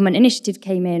government initiative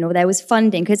came in, or there was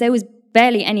funding, because there was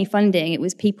barely any funding. It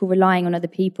was people relying on other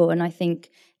people. And I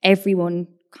think everyone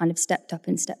kind of stepped up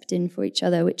and stepped in for each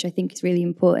other, which I think is really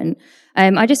important.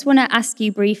 I just want to ask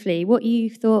you briefly what you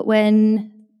thought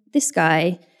when this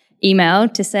guy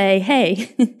emailed to say,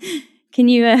 hey, can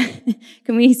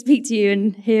we speak to you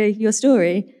and hear your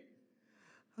story?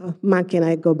 Mark and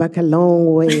I go back a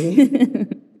long way.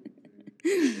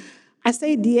 I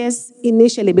said yes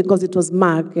initially because it was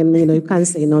Mark, and you can't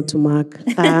say no to Mark.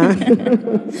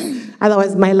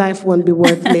 Otherwise, my life won't be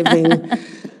worth living.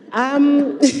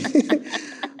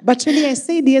 But really, I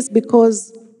said yes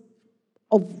because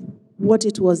of what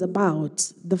it was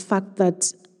about. The fact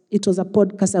that it was a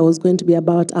podcast that was going to be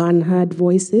about our unheard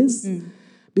voices.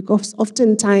 Because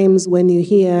oftentimes when you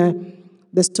hear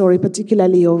the story,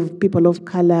 particularly of people of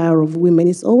color, of women,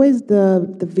 it's always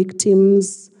the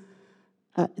victims.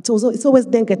 It's always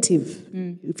negative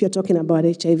if you're talking about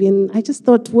HIV. And I just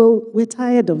thought, well, we're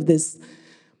tired of this.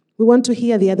 We want to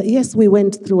hear the other. Yes, we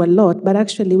went through a lot, but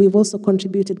actually we've also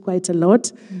contributed quite a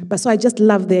lot. But so I just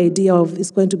love the idea of it's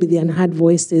going to be the unheard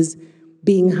voices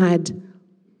being heard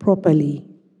properly,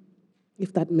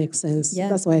 if that makes sense. Yeah.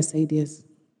 That's why I said yes.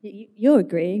 You're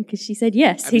agreeing because she said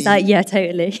yes. He's like, yeah,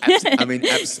 totally.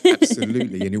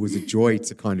 Absolutely. And it was a joy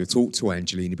to kind of talk to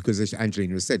Angelina because, as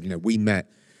Angelina said, we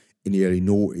met in the early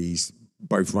noughties,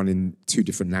 both running 2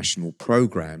 different national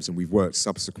programs, and we've worked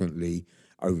subsequently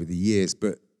over the years.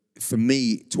 But for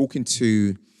me, talking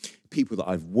to people that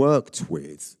I've worked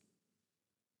with,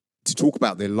 to talk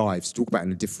about their lives, to talk about it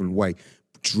in a different way,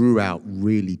 drew out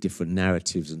really different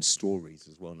narratives and stories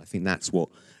as well. And I think that's what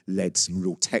led some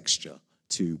real texture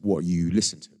to what you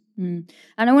listen to. And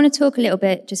I want to talk a little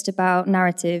bit just about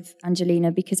narrative,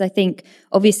 Angelina, because I think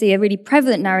obviously a really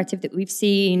prevalent narrative that we've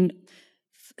seen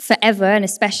forever, and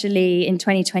especially in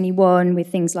 2021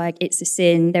 with things like It's a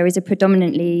Sin, there is a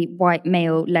predominantly white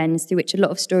male lens through which a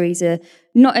lot of stories are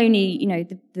not only,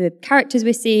 the characters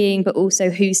we're seeing, but also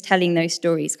who's telling those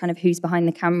stories, kind of who's behind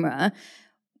the camera.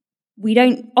 We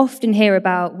don't often hear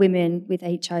about women with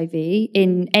HIV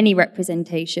in any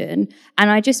representation. And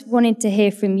I just wanted to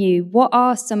hear from you, what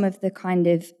are some of the kind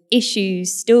of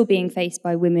issues still being faced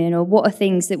by women, or what are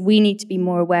things that we need to be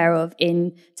more aware of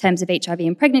in terms of HIV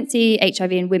in pregnancy,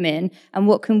 HIV in women, and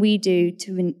what can we do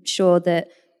to ensure that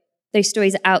those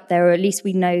stories are out there, or at least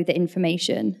we know the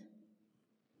information?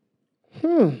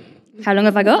 How long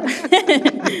have I got?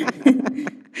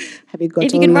 Have you got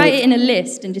if you can write it in a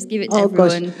list and just give it to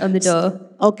everyone on the door.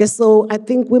 Okay, so I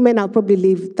think women, I'll probably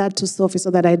leave that to Sophie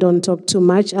so that I don't talk too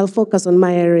much. I'll focus on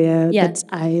my area that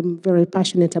I'm very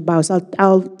passionate about. So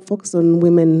I'll focus on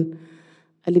women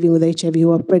living with HIV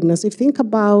who are pregnant. So if you think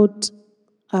about,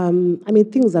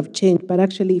 things have changed, but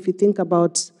actually if you think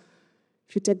about,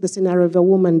 if you take the scenario of a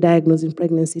woman diagnosed in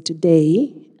pregnancy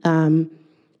today,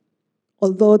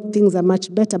 although things are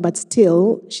much better, but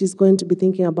still she's going to be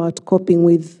thinking about coping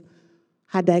with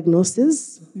her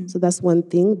diagnosis. So that's one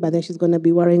thing. But then she's going to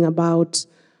be worrying about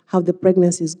how the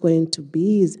pregnancy is going to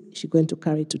be. Is she going to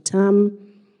carry to term?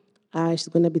 She's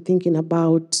going to be thinking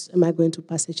about, am I going to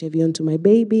pass HIV on to my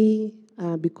baby?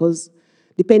 Because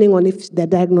depending on if they're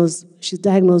diagnosed, she's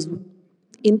diagnosed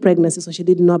in pregnancy, so she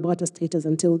didn't know about her status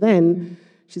until then.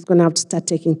 She's going to have to start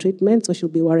taking treatment, so she'll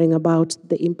be worrying about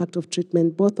the impact of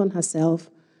treatment both on herself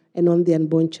and on the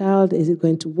unborn child. Is it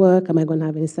going to work? Am I going to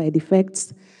have any side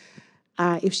effects?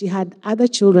 If she had other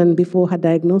children before her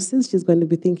diagnosis, she's going to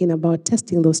be thinking about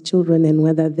testing those children and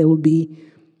whether they will be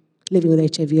living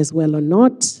with HIV as well or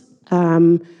not.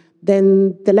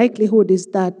 Then the likelihood is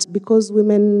that because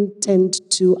women tend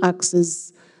to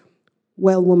access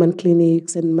well-woman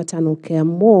clinics and maternal care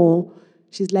more,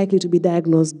 she's likely to be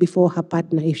diagnosed before her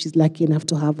partner if she's lucky enough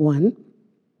to have one.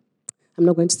 I'm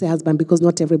not going to say husband because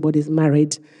not everybody is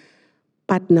married,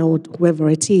 partner or whoever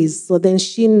it is. So then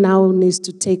she now needs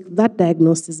to take that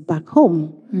diagnosis back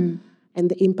home and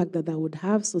the impact that would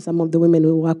have. So some of the women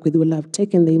we work with will have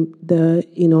taken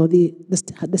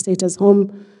the status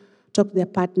home, talk to their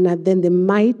partner, then they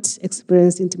might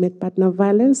experience intimate partner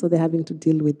violence, so they're having to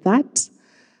deal with that.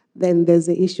 Then there's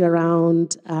the issue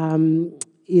around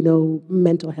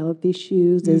mental health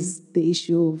issues. There's the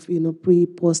issue of,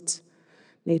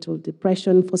 post-natal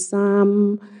depression for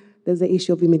some. There's the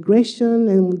issue of immigration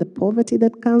and the poverty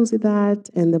that comes with that,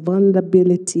 and the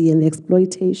vulnerability and the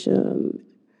exploitation.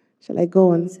 Shall I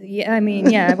go on? So,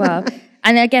 well,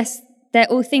 and I guess they're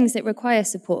all things that require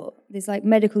support. There's like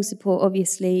medical support,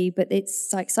 obviously, but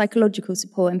it's like psychological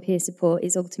support and peer support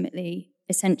is ultimately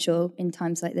essential in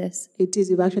times like this. It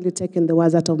is. You've actually taken the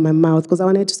words out of my mouth, because I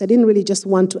wanted to say, I didn't really just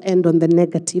want to end on the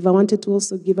negative. I wanted to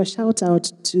also give a shout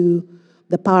out to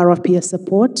the power of peer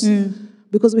support,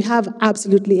 because we have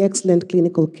absolutely excellent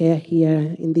clinical care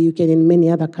here in the UK and in many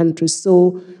other countries.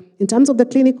 So in terms of the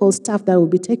clinical staff, that will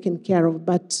be taken care of,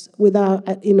 but with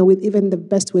even the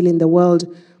best will in the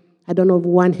world, I don't know of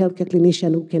one healthcare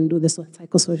clinician who can do the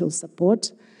psychosocial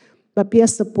support. But peer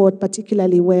support,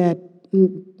 particularly where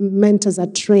mentors are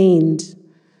trained,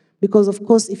 because of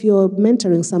course if you're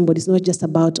mentoring somebody, it's not just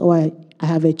about, I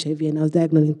have HIV and I was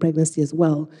diagnosed in pregnancy as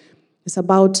well. It's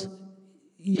about,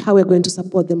 how we're going to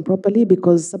support them properly,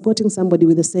 because supporting somebody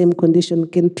with the same condition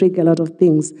can trigger a lot of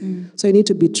things. So you need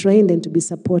to be trained and to be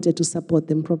supported to support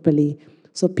them properly.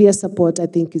 So peer support, I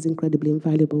think, is incredibly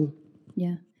invaluable.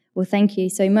 Yeah. Well, thank you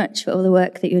so much for all the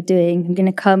work that you're doing. I'm going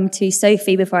to come to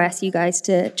Sophie before I ask you guys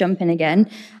to jump in again.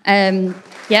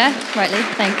 Yeah, rightly,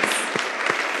 thanks.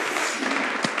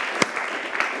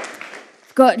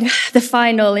 Got the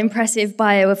final impressive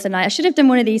bio of the night. I should have done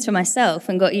one of these for myself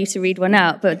and got you to read one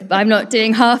out, but I'm not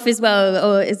doing half as well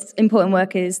or as important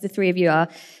work as the three of you are.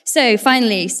 So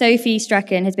finally, Sophie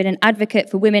Strachan has been an advocate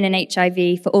for women and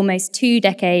HIV for almost 2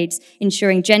 decades,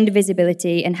 ensuring gender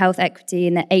visibility and health equity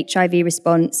in the HIV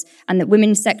response, and that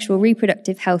women's sexual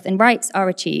reproductive health and rights are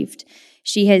achieved.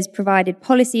 She has provided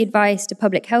policy advice to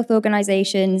public health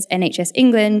organisations, NHS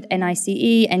England,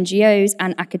 NICE, NGOs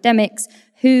and academics,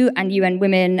 WHO and UN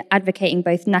Women, advocating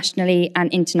both nationally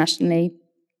and internationally.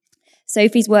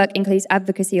 Sophie's work includes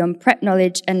advocacy on PrEP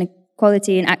knowledge and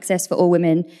equality and access for all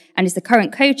women, and is the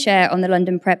current co-chair on the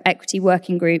London PrEP Equity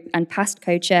Working Group and past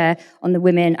co-chair on the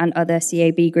Women and Other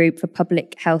CAB Group for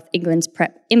Public Health England's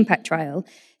PrEP Impact Trial.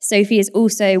 Sophie is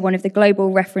also one of the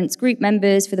global reference group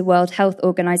members for the World Health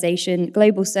Organization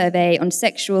Global Survey on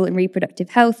Sexual and Reproductive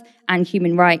Health and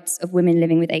Human Rights of Women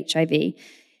Living with HIV.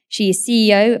 She is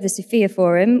CEO of the Sophia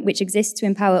Forum, which exists to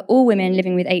empower all women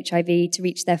living with HIV to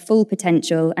reach their full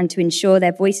potential and to ensure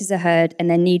their voices are heard and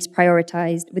their needs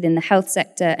prioritized within the health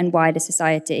sector and wider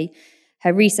society.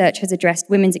 Her research has addressed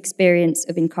women's experience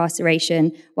of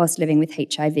incarceration whilst living with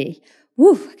HIV.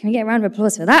 Woo, can we get a round of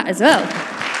applause for that as well?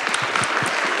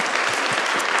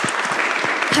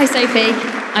 Hi, Sophie.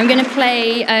 I'm going to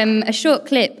play a short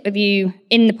clip of you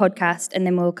in the podcast, and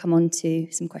then we'll come on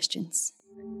to some questions.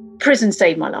 Prison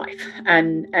saved my life,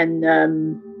 and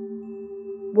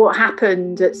what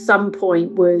happened at some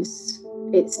point was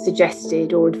it's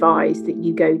suggested or advised that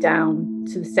you go down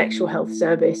to the sexual health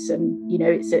service, and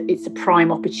it's a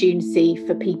prime opportunity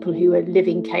for people who are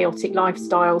living chaotic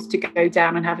lifestyles to go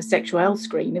down and have a sexual health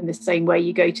screen in the same way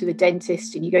you go to the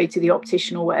dentist and you go to the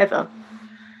optician or whatever.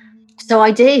 So I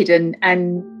did,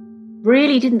 and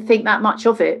really didn't think that much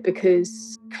of it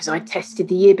because I tested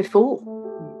the year before,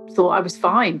 thought I was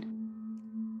fine.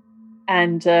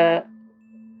 And I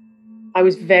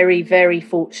was very, very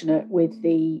fortunate with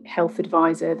the health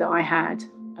advisor that I had.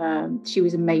 She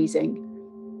was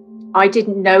amazing. I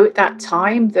didn't know at that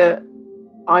time that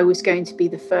I was going to be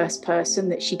the first person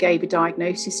that she gave a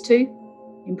diagnosis to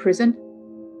in prison.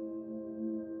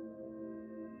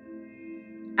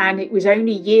 And it was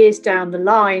only years down the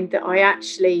line that I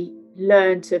actually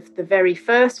learned of the very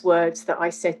first words that I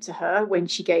said to her when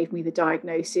she gave me the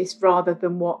diagnosis, rather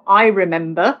than what I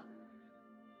remember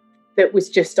that was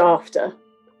just after.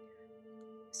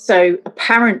 So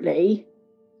apparently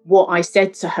what I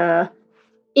said to her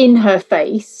in her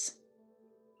face,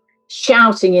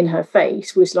 shouting in her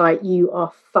face, was like, "You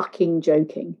are fucking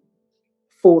joking."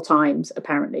 4 times,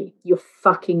 apparently. "You're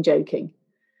fucking joking."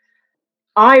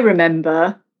 I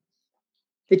remember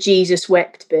the Jesus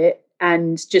wept bit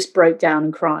and just broke down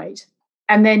and cried.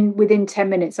 And then within 10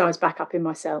 minutes, I was back up in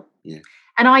my cell. Yeah.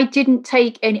 And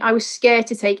I was scared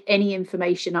to take any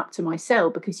information up to my cell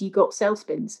because you got cell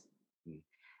spins.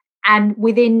 And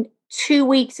within 2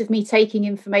 weeks of me taking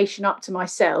information up to my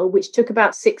cell, which took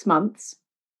about 6 months,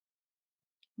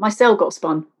 my cell got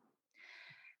spun.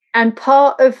 And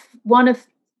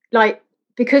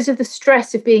because of the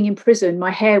stress of being in prison,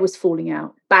 my hair was falling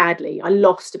out badly. I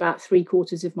lost about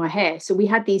 3/4 of my hair. So we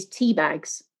had these tea bag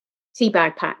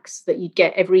packs that you'd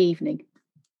get every evening.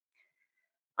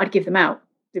 I'd give them out.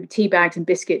 There were tea bags and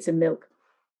biscuits and milk.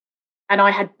 And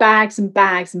I had bags and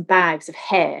bags and bags of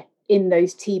hair in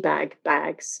those tea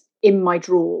bags in my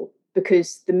drawer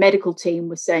because the medical team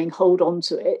was saying, hold on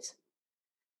to it.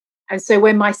 And so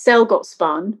when my cell got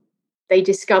spun, they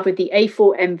discovered the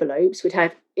A4 envelopes would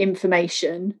have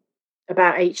information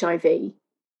about HIV,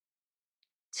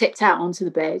 tipped out onto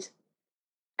the bed.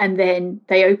 And then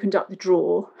they opened up the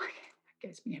drawer. It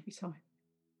gets me every time.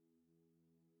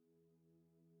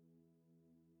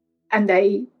 And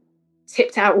they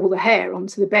tipped out all the hair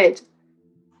onto the bed.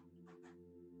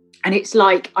 And it's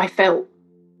like I felt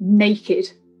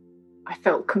naked. I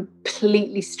felt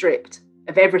completely stripped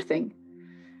of everything.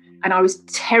 And I was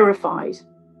terrified.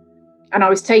 And I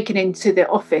was taken into the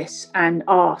office and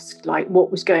asked, what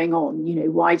was going on?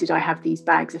 Why did I have these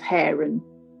bags of hair? And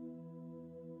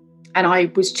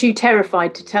I was too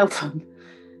terrified to tell them.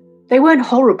 They weren't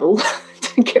horrible.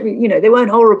 Don't get me, they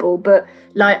weren't horrible, but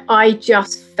I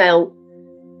just felt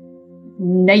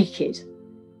naked.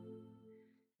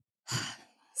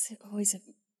 It's always a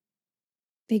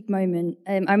big moment.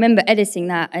 I remember editing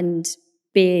that and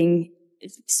being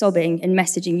sobbing and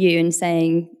messaging you and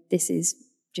saying, this is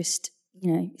just,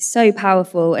 so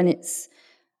powerful. And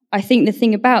I think the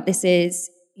thing about this is,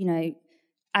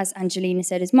 as Angelina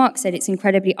said, as Mark said, it's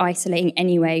incredibly isolating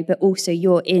anyway, but also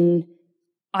you're in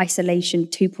isolation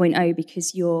 2.0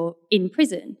 because you're in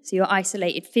prison. So you're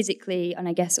isolated physically and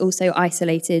I guess also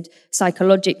isolated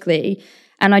psychologically.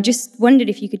 And I just wondered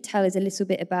if you could tell us a little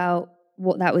bit about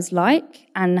what that was like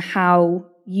and how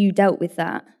you dealt with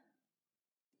that.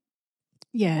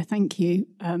 Yeah, thank you.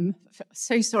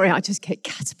 So sorry, I just get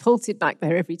catapulted back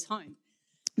there every time.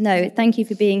 No, thank you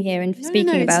for being here and for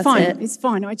speaking about it. It's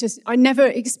fine. I never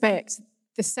expect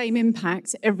the same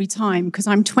impact every time because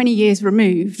I'm 20 years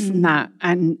removed from that,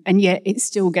 and yet it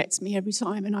still gets me every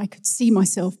time, and I could see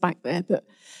myself back there. But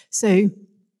so,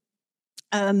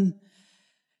 okay.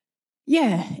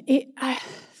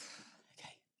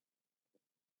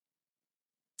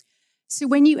 So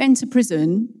when you enter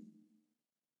prison,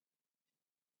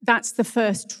 that's the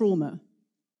first trauma,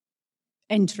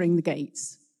 entering the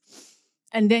gates.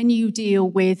 And then you deal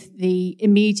with the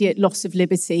immediate loss of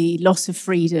liberty, loss of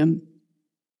freedom,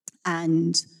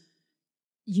 and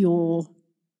you're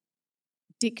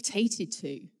dictated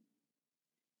to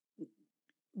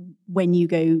when you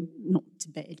go, not to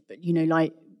bed, but,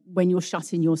 like when you're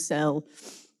shut in your cell,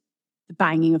 the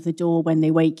banging of the door when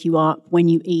they wake you up, when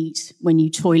you eat, when you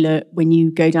toilet, when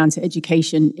you go down to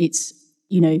education, it's,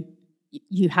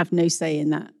 you have no say in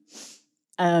that.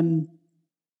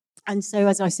 And so,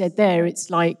 as I said there,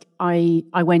 it's like I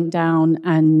went down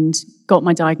and got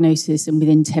my diagnosis, and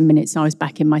within 10 minutes I was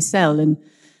back in my cell, and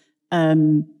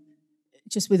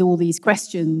just with all these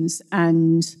questions,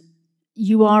 and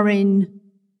you are in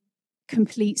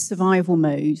complete survival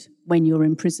mode when you're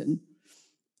in prison.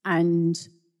 And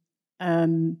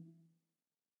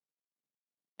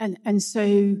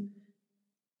so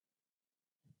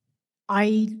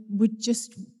I would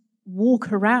just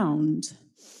walk around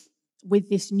with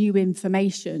this new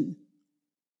information,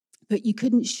 but you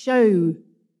couldn't show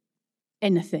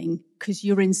anything because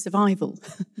you're in survival.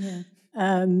 Yeah.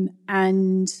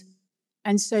 And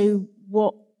so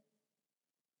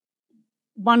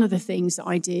one of the things that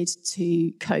I did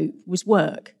to cope was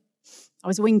work. I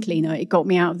was a wing cleaner. It got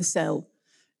me out of the cell.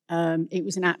 It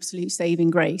was an absolute saving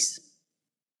grace.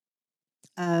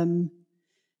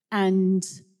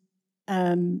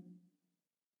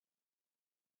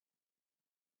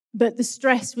 But the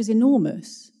stress was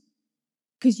enormous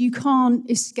because you can't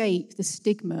escape the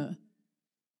stigma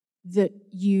that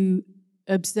you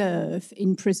observe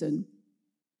in prison.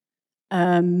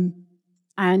 And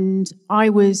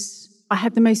I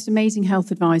had the most amazing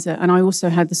health advisor, and I also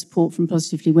had the support from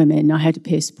Positively Women. I had a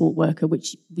peer support worker,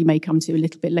 which we may come to a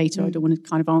little bit later. I don't want to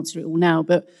kind of answer it all now,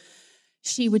 but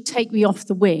she would take me off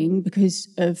the wing because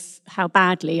of how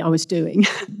badly I was doing.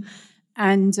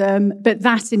 And but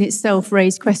that in itself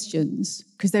raised questions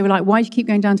because they were like, why do you keep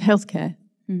going down to healthcare?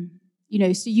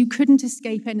 So you couldn't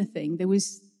escape anything. There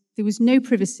was no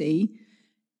privacy,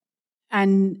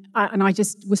 and I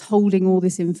just was holding all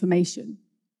this information.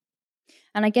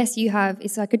 And I guess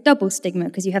it's like a double stigma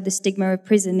because you have the stigma of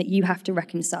prison that you have to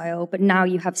reconcile, but now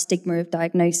you have stigma of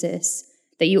diagnosis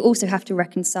that you also have to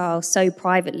reconcile so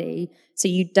privately, so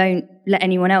you don't let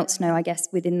anyone else know, I guess,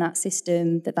 within that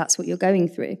system that that's what you're going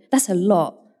through. That's a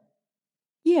lot.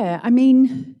 Yeah, I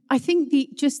mean, I think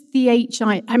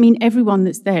everyone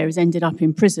that's there has ended up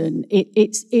in prison.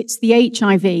 It's the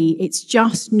HIV. It's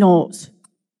just not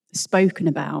spoken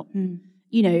about.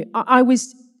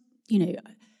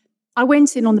 I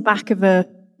went in on the back of a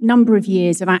number of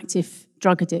years of active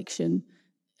drug addiction.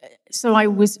 So I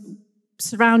was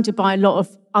surrounded by a lot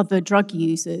of other drug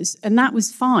users, and that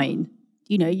was fine.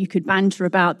 You could banter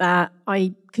about that.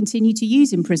 I continued to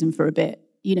use in prison for a bit,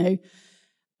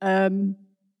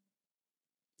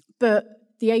 but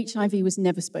the HIV was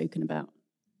never spoken about,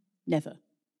 never.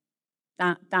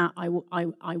 That I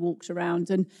walked around,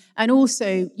 and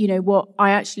also, what I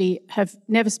actually have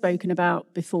never spoken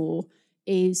about before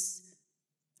is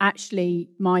actually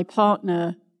my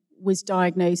partner was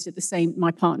diagnosed at the same.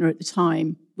 My partner at the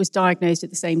time was diagnosed at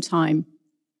the same time,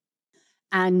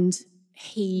 and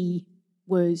he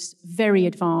was very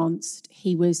advanced.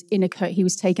 He was he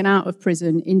was taken out of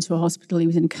prison into a hospital. He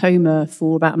was in a coma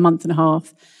for about a month and a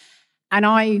half. And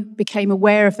I became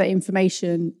aware of that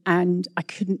information, and I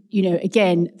couldn't,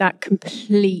 again, that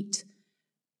complete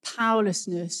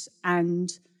powerlessness, and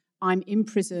I'm in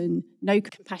prison, no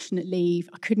compassionate leave.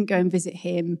 I couldn't go and visit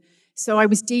him. So I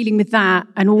was dealing with that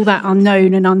and all that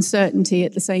unknown and uncertainty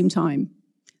at the same time.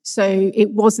 So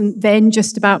it wasn't then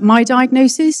just about my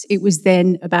diagnosis, it was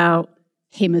then about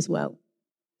him as well.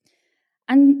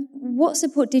 And what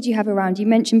support did you have around? You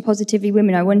mentioned Positively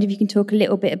Women. I wonder if you can talk a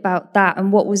little bit about that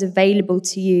and what was available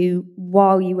to you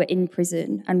while you were in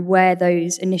prison and where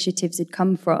those initiatives had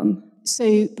come from.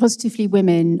 So Positively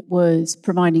Women was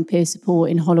providing peer support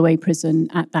in Holloway Prison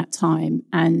at that time.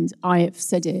 And I have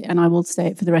said it, and I will say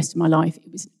it for the rest of my life.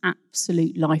 It was an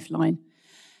absolute lifeline.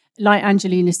 Like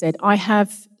Angelina said, I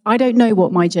don't know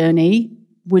what my journey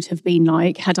would have been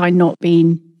like had I not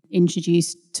been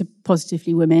introduced to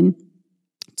Positively Women,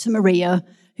 to Maria,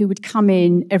 who would come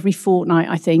in every fortnight,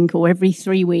 I think, or every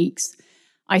 3 weeks.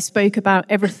 I spoke about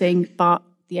everything but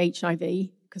the HIV,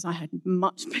 because I had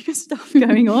much bigger stuff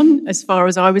going on as far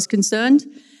as I was concerned.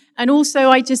 And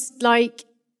also I didn't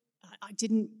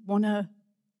want to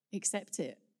accept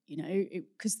it,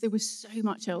 because there was so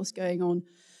much else going on.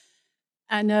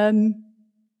 And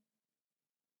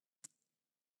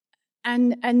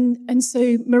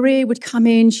so Maria would come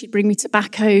in, she'd bring me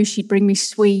tobacco, she'd bring me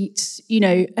sweets,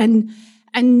 and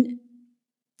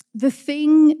the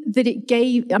thing that it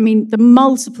gave, the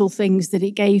multiple things that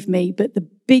it gave me, but the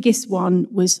biggest one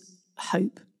was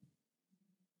hope.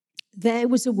 There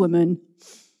was a woman,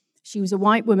 she was a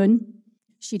white woman,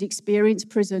 she'd experienced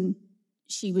prison,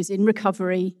 she was in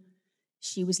recovery,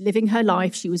 she was living her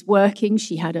life, she was working,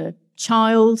 she had a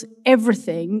child,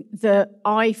 everything that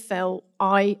I felt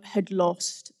I had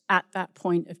lost at that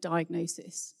point of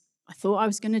diagnosis. I thought I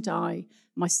was going to die.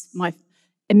 My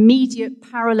immediate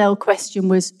parallel question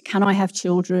was, can I have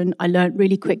children? I learned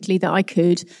really quickly that I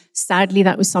could. Sadly,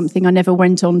 that was something I never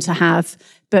went on to have,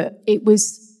 but it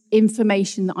was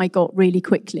information that I got really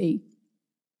quickly.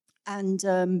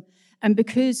 And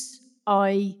because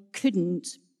I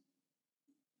couldn't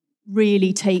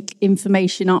really take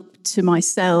information up to my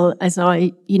cell, as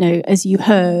you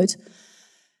heard,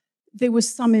 there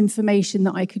was some information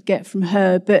that I could get from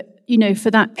her. But,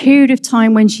 for that period of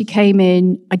time when she came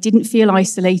in, I didn't feel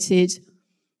isolated.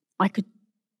 I could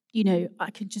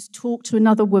just talk to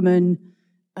another woman.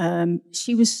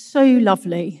 She was so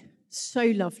lovely.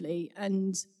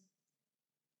 And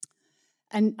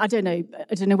I don't know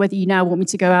whether you now want me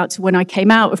to go out to when I came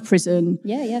out of prison.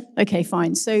 Yeah. Okay,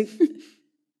 fine. So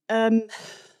one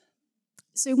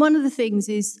of the things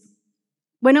is,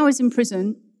 when I was in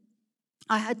prison,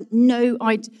 I had no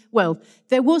idea. Well,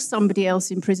 there was somebody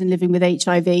else in prison living with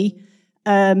HIV,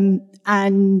 and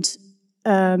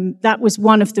that was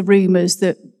one of the rumours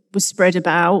that was spread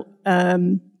about,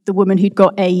 the woman who'd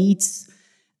got AIDS,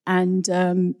 and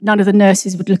none of the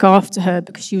nurses would look after her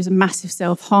because she was a massive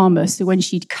self-harmer. So when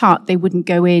she'd cut, they wouldn't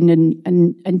go in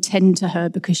and tend to her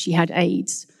because she had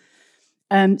AIDS.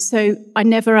 So I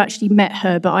never actually met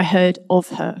her, but I heard of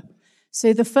her.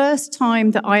 So the first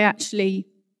time that I actually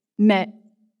met,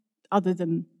 other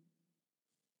than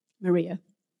Maria,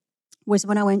 was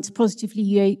when I went to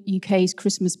Positively UK's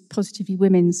Positively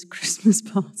Women's Christmas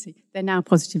party. They're now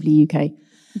Positively UK.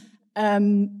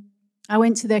 I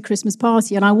went to their Christmas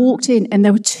party and I walked in and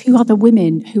there were 2 other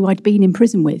women who I'd been in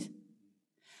prison with.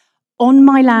 On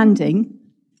my landing,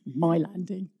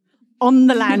 on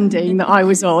the landing that I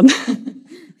was on,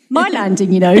 my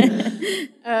landing,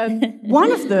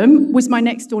 one of them was my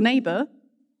next door neighbour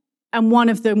and one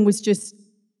of them was just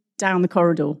down the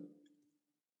corridor.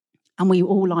 And we were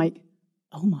all like,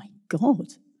 oh my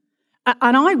God.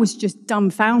 And I was just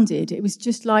dumbfounded. It was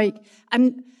just like,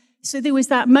 and so there was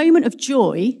that moment of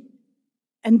joy,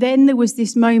 and then there was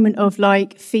this moment of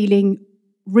like feeling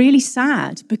really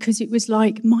sad, because it was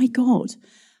like, my God,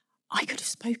 I could have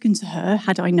spoken to her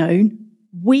had I known.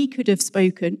 We could have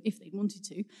spoken, if they wanted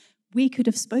to, we could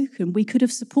have spoken, we could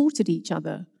have supported each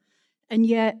other. And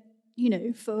yet,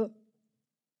 for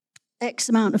X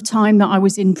amount of time that I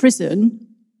was in prison,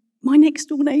 my next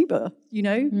door neighbour,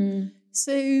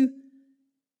 So,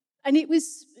 and it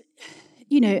was,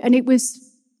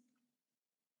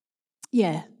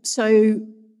 so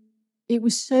it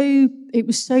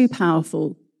was so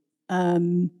powerful.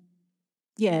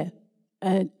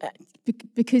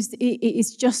 Because it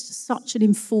is just such an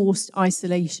enforced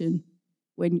isolation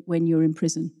when you're in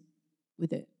prison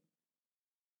with it.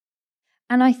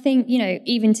 And I think,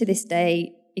 even to this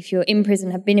day, if you're in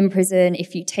prison, have been in prison,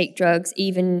 if you take drugs,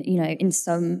 even, in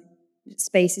some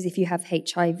spaces, if you have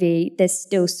HIV, there's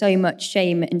still so much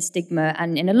shame and stigma.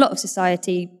 And in a lot of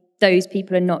society, those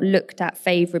people are not looked at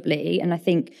favourably. And I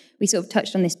think we sort of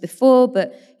touched on this before,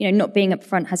 but, not being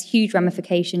upfront has huge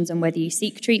ramifications on whether you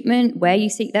seek treatment, where you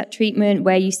seek that treatment,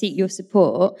 where you seek your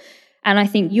support. And I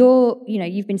think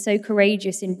you've been so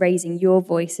courageous in raising your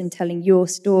voice and telling your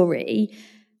story.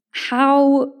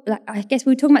 how, like, I guess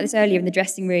we were talking about this earlier in the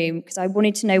dressing room, because I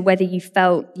wanted to know whether you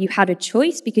felt you had a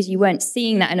choice because you weren't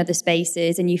seeing that in other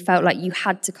spaces and you felt like you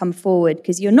had to come forward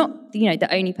because you're not, the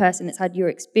only person that's had your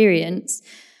experience.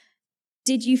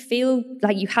 Did you feel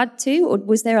like you had to, or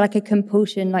was there like a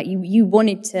compulsion, like you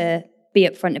wanted to be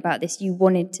upfront about this, you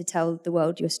wanted to tell the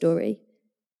world your story?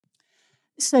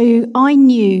 So I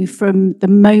knew from the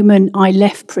moment I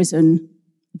left prison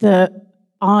that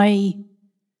I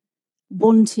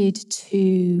wanted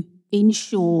to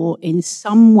ensure in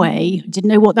some way, I didn't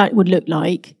know what that would look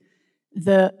like,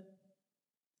 that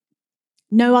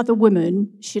no other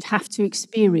woman should have to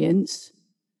experience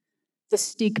the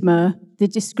stigma, the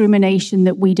discrimination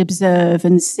that we'd observe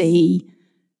and see,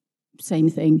 same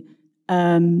thing,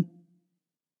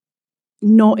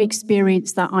 not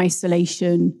experience that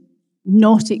isolation,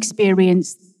 not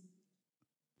experience,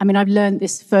 I've learned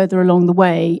this further along the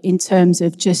way in terms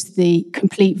of just the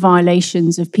complete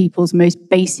violations of people's most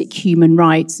basic human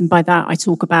rights. And by that, I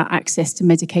talk about access to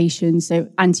medication, so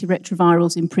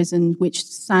antiretrovirals in prison, which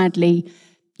sadly,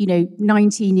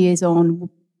 19 years on,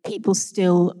 people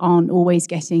still aren't always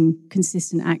getting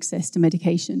consistent access to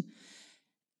medication.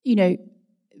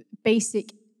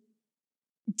 Basic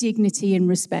dignity and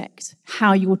respect,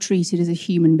 how you're treated as a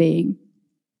human being.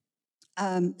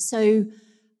 So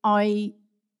I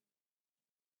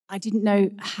didn't know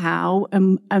how,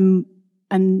 and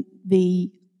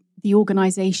the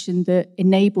organisation that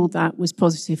enabled that was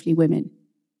Positively Women,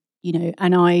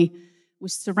 and I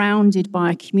was surrounded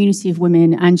by a community of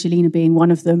women, Angelina being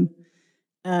one of them,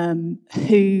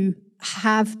 who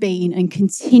have been and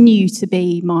continue to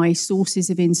be my sources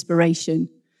of inspiration,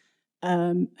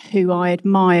 who I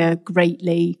admire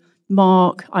greatly.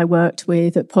 Mark, I worked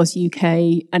with at POS UK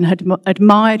and had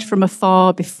admired from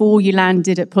afar before you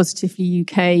landed at Positively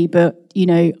UK, but,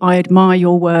 I admire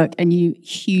your work and you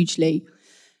hugely.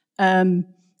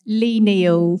 Lee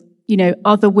Neal,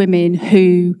 other women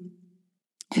who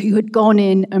had gone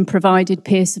in and provided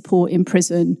peer support in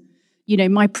prison,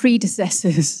 my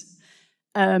predecessors,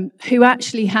 who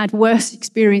actually had worse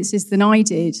experiences than I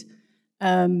did.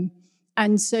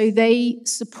 And so they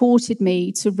supported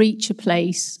me to reach a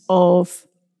place of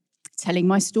telling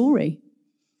my story.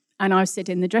 And I said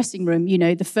in the dressing room,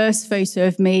 the first photo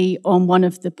of me on one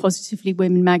of the Positively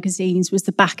Women magazines was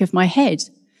the back of my head.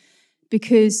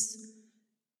 Because,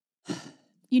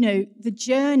 the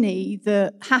journey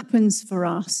that happens for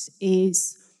us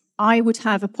is I would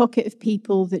have a pocket of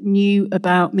people that knew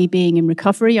about me being in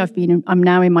recovery. I'm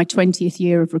now in my 20th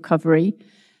year of recovery.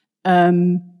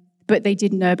 But they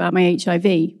didn't know about my HIV.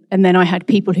 And then I had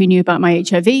people who knew about my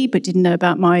HIV but didn't know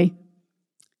about my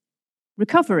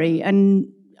recovery. And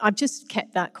I've just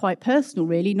kept that quite personal,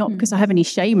 really, not because I have any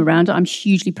shame around it. I'm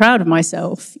hugely proud of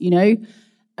myself,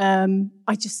 I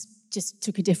just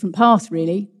took a different path,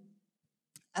 really.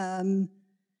 And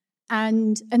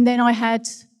then I had,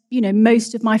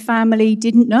 most of my family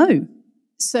didn't know.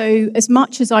 So as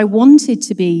much as I wanted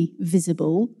to be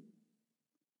visible,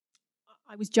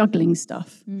 I was juggling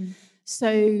stuff.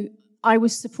 So I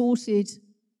was supported,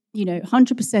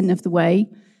 100% of the way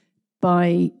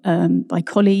by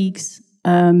colleagues.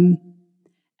 And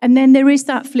then there is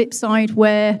that flip side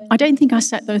where I don't think I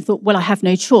sat there and thought, well, I have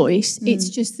no choice. It's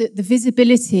just that the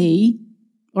visibility,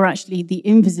 or actually the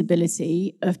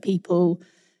invisibility of people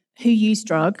who use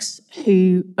drugs,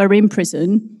 who are in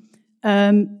prison,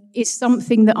 is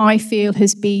something that I feel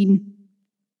has been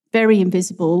very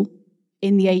invisible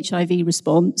in the HIV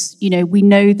response. We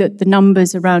know that the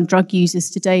numbers around drug users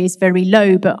today is very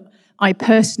low, but I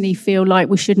personally feel like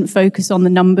we shouldn't focus on the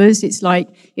numbers. It's like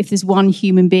if there's one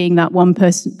human being, that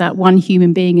one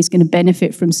human being is going to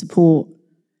benefit from support.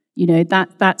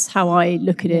 That's how I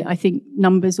look at it. I think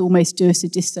numbers almost do us a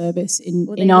disservice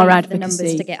in our advocacy. The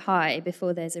numbers to get high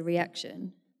before there's a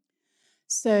reaction.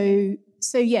 So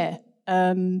yeah,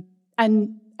 and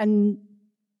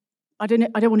I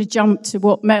don't want to jump to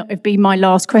what might have been my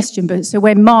last question, but so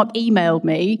when Mark emailed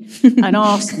me and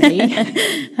asked me...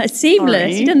 That's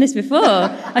seamless. You've done this before.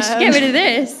 I should get rid of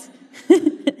this.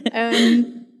 I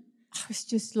was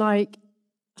just like,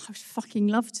 I would fucking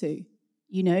love to,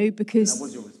 because... That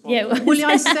was your response. Yeah, well,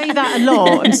 I say that a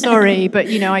lot. I'm sorry, but,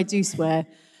 I do swear.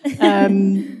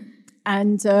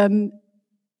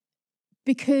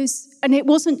 Because it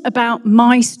wasn't about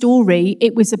my story,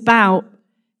 it was about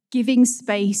giving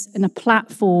space and a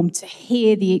platform to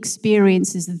hear the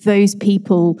experiences of those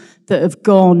people that have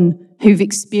gone, who've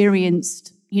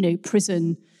experienced,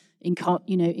 prison,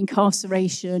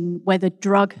 incarceration, whether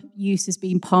drug use has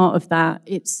been part of that.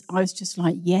 I was just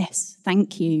like, yes,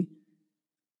 thank you.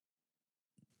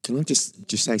 Can I just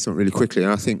say something really quickly?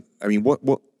 And I think,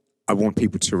 what I want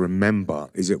people to remember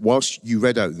is that whilst you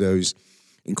read out those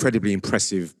incredibly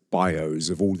impressive bios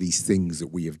of all these things that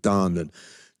we have done and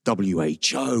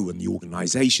WHO and the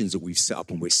organizations that we've set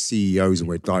up, and we're CEOs and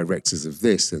we're directors of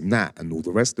this and that and all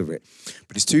the rest of it.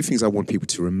 But there's two things I want people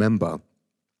to remember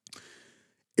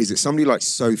is that somebody like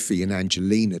Sophie and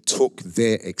Angelina took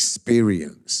their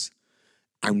experience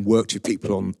and worked with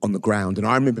people on the ground. And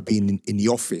I remember being in the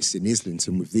office in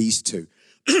Islington with these two,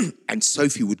 and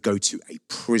Sophie would go to a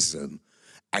prison,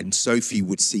 and Sophie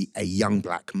would see a young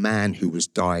black man who was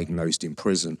diagnosed in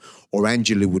prison, or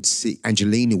Angelina would see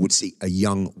a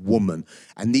young woman.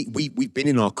 And we've been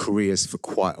in our careers for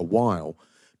quite a while,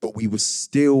 but we were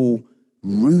still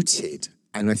rooted.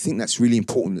 And I think that's really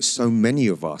important that so many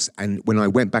of us, and when I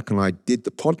went back and when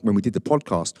we did the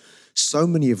podcast, so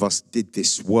many of us did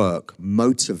this work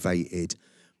motivated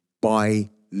by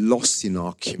loss in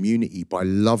our community, by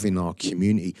love in our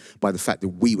community, by the fact that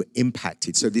we were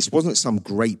impacted. So this wasn't some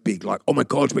great big like, oh my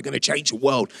God, we're going to change the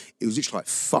world. It was just like,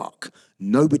 fuck,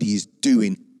 nobody is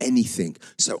doing anything,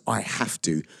 so I have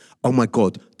to. Oh my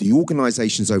God, the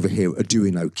organizations over here are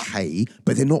doing okay,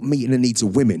 but they're not meeting the needs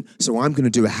of women, so I'm going to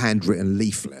do a handwritten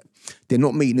leaflet. They're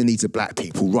not meeting the needs of black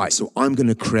people, right, so I'm going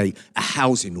to create a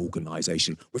housing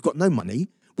organization. We've got no money,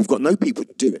 we've got no people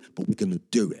to do it, but we're going to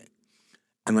do it.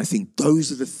 And I think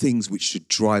those are the things which should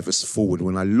drive us forward.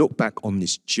 When I look back on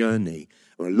this journey,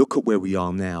 when I look at where we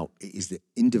are now, it is the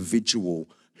individual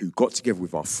who got together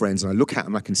with our friends, and I look at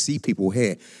them, I can see people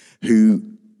here who,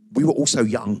 we were also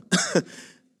young,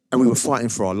 and we were fighting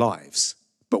for our lives,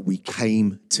 but we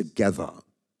came together.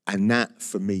 And that,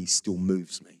 for me, still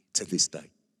moves me to this day.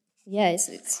 Yeah,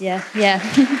 it's yeah.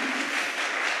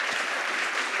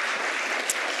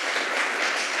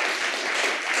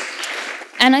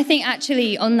 And I think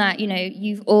actually on that,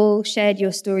 you've all shared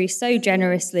your story so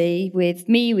generously with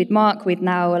me, with Mark, with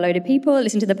now a load of people,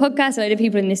 listen to the podcast, a load of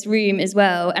people in this room as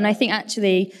well. And I think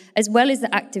actually, as well as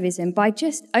the activism, by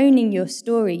just owning your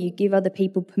story, you give other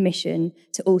people permission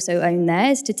to also own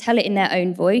theirs, to tell it in their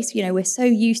own voice. We're so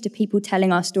used to people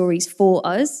telling our stories for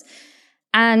us.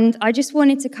 And I just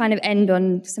wanted to kind of end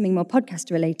on something more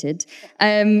podcast related,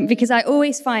 because I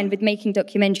always find with making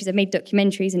documentaries, I've made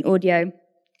documentaries and audio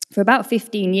for about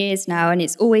 15 years now, and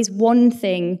it's always one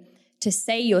thing to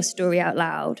say your story out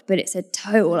loud, but it's a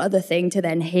total other thing to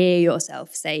then hear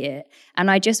yourself say it. And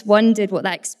I just wondered what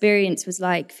that experience was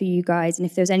like for you guys, and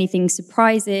if there was anything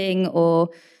surprising, or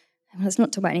let's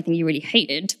not talk about anything you really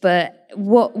hated, but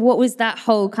what was that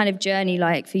whole kind of journey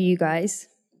like for you guys?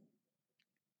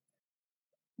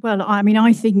 Well, I mean,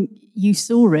 I think you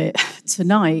saw it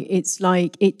tonight. It's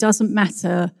like, it doesn't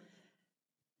matter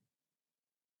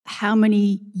how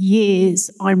many years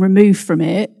I'm removed from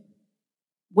it.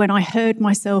 When I heard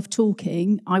myself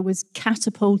talking, I was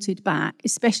catapulted back,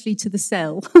 especially to the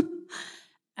cell.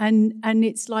 and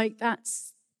it's like,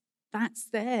 that's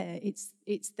there. It's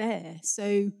there.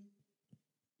 So,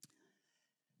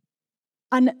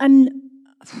 and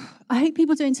I hope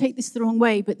people don't take this the wrong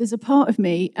way, but there's a part of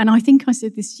me, and I think I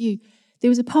said this to you, there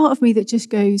was a part of me that just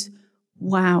goes,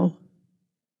 wow.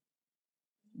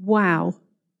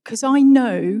 Because I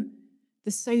know the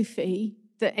Sophie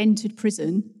that entered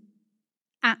prison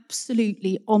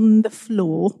absolutely on the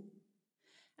floor,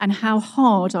 and how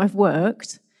hard I've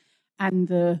worked, and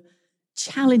the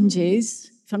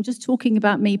challenges, if I'm just talking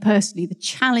about me personally, the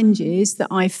challenges that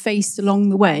I've faced along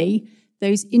the way,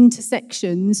 those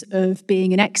intersections of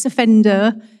being an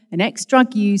ex-offender, an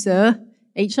ex-drug user,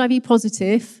 HIV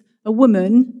positive, a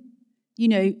woman,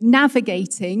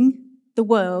 navigating the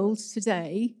world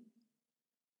today.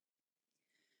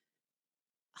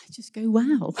 I just go,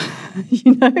 wow,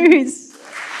 it's...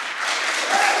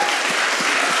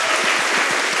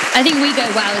 I think we go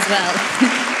wow as well.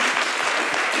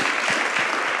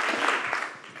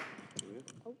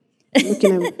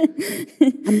 Looking at,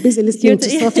 I'm busy listening to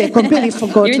Sophie. I completely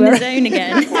forgot. You're in the zone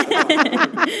again.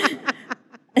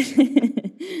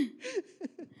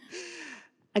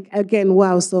 Again,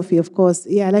 wow, Sophie, of course.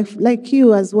 Yeah, like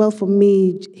you as well, for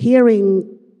me, hearing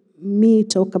me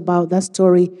talk about that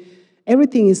story,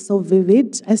 everything is so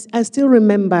vivid. I still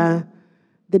remember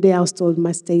the day I was told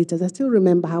my status. I still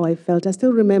remember how I felt. I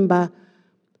still remember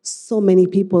so many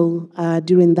people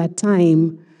during that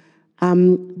time.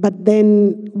 But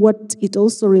then what it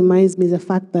also reminds me is the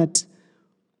fact that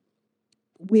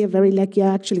we are very lucky.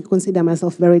 I actually consider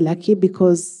myself very lucky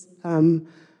because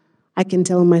I can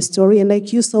tell my story. And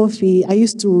like you, Sophie, I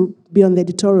used to be on the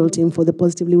editorial team for the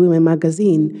Positively Women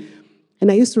magazine.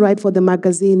 And I used to write for the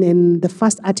magazine, and the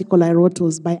first article I wrote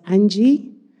was by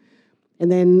Angie.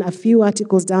 And then a few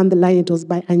articles down the line, it was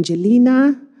by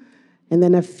Angelina. And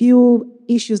then a few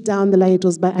issues down the line, it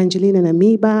was by Angelina and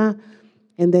Amoeba.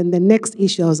 And then the next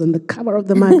issue, I was on the cover of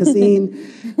the magazine.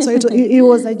 So it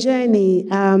was a journey.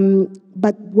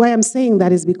 But why I'm saying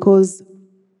that is because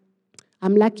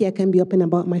I'm lucky I can be open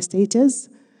about my status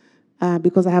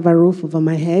because I have a roof over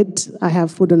my head. I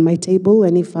have food on my table.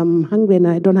 And if I'm hungry and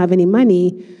I don't have any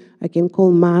money, I can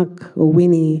call Mark or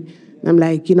Winnie. I'm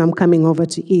like, I'm coming over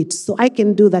to eat. So I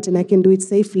can do that and I can do it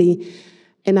safely.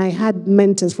 And I had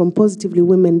mentors from Positively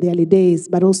Women the early days,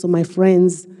 but also my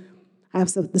friends. I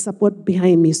have the support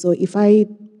behind me. So if I,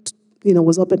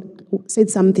 was open, said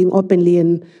something openly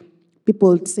and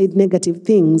people said negative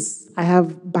things, I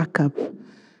have backup.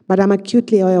 But I'm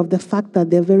acutely aware of the fact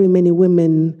that there are very many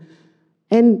women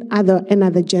and other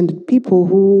gendered people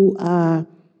who are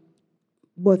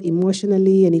both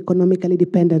emotionally and economically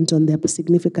dependent on their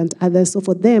significant others. So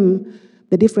for them,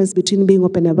 the difference between being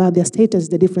open about their status is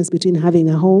the difference between having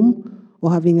a home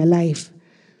or having a life.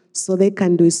 So they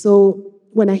can do it. So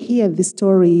when I hear this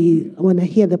story, when I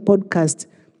hear the podcast,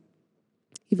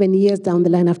 even years down the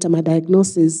line after my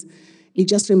diagnosis, it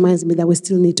just reminds me that we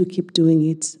still need to keep doing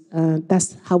it.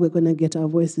 That's how we're going to get our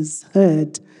voices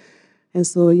heard. And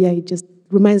so, it just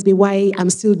reminds me why I'm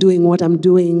still doing what I'm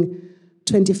doing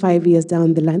 25 years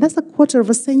down the line. That's a quarter of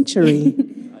a century.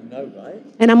 I know, right?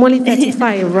 And I'm only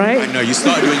 35, right? I know, you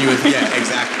started when you were,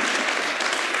 exactly.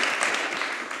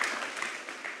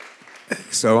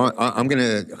 So I'm going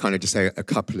to kind of just say a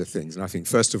couple of things. And I think,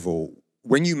 first of all,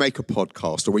 when you make a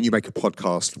podcast or when you make a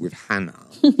podcast with Hannah,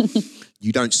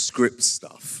 you don't script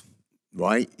stuff,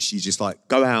 right? She's just like,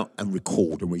 go out and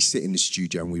record. And we sit in the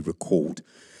studio and we record.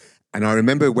 And I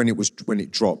remember when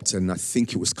it dropped, and I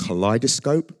think it was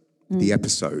Kaleidoscope, the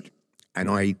episode.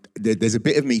 And there's a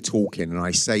bit of me talking, and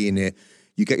I say in it,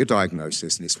 you get your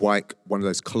diagnosis, and it's like one of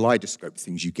those kaleidoscope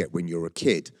things you get when you're a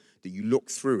kid, that you look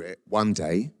through it one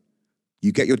day,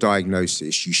 you get your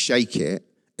diagnosis, you shake it,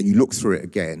 and you look through it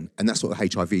again, and that's what the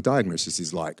HIV diagnosis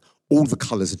is like. All the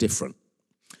colours are different.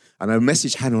 And I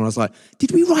messaged Hannah, and I was like,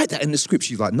 did we write that in the script?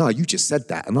 She's like, no, you just said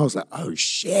that. And I was like, oh,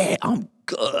 shit, I'm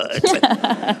good.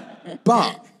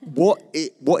 But what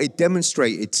it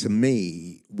demonstrated to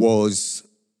me was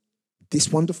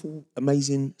this wonderful,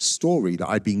 amazing story that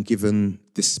I'd been given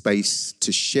the space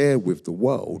to share with the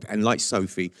world. And like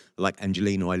Sophie, like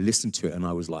Angelina, I listened to it, and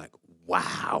I was like,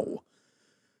 wow.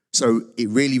 So it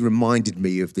really reminded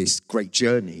me of this great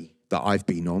journey that I've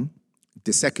been on.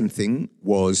 The second thing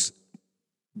was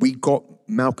we got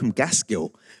Malcolm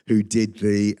Gaskill, who did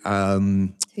the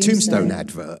Tombstone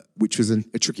advert, which was a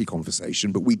tricky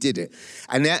conversation, but we did it.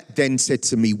 And that then said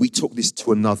to me, we took this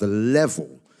to another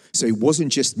level. So it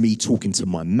wasn't just me talking to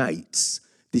my mates.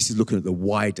 This is looking at the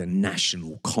wider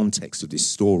national context of this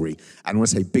story. And I want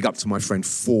to say big up to my friend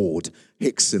Ford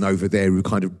Hickson over there, who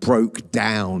kind of broke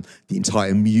down the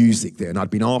entire music there. And I'd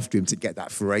been after him to get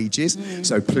that for ages.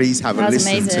 So please have a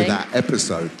listen to that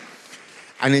episode.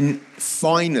 And then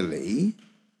finally,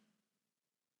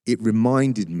 it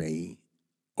reminded me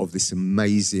of this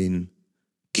amazing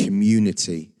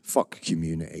community,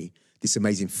 this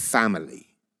amazing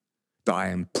family that I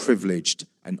am privileged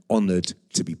and honored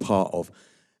to be part of.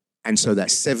 And so that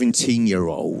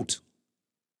 17-year-old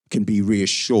can be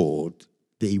reassured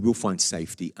that he will find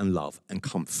safety and love and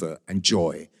comfort and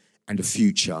joy and a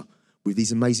future with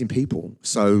these amazing people.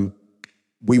 So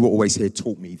We Were Always Here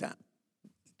taught me that.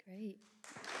 Great.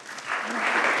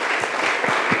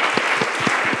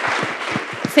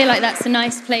 I feel like that's a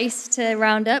nice place to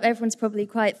round up. Everyone's probably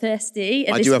quite thirsty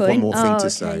at this point. I do have one more thing to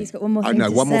say. He's got one more thing to say.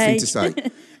 One more thing to say.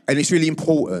 And it's really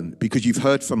important because you've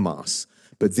heard from us,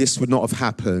 but this would not have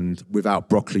happened without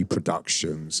Broccoli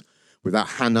Productions, without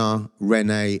Hannah,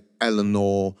 Renee,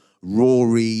 Eleanor,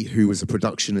 Rory, who was a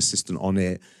production assistant on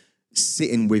it,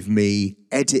 sitting with me,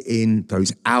 editing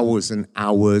those hours and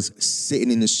hours,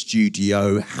 sitting in the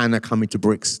studio, Hannah coming to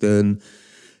Brixton.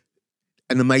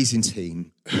 An amazing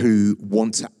team who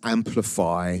want to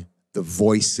amplify the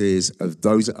voices of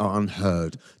those that are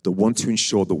unheard, that want to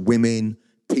ensure that women,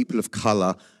 people of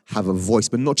colour have a voice,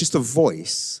 but not just a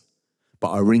voice, but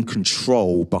are in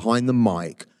control behind the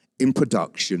mic, in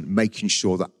production, making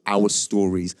sure that our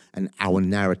stories and our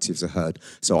narratives are heard.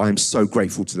 So I am so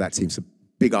grateful to that team. So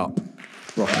big up,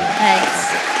 Broccoli.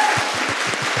 Thanks.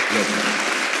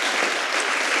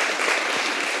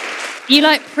 You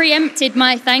preempted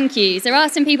my thank yous. There are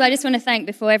some people I just want to thank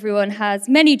before everyone has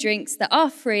many drinks that are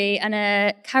free and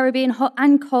a Caribbean hot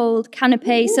and cold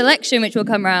canapé selection, which will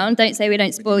come round. Don't say we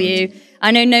don't spoil you.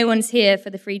 I know no one's here for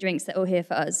the free drinks that are all here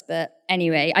for us, but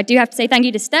anyway, I do have to say thank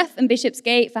you to Steph and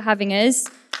Bishopsgate for having us.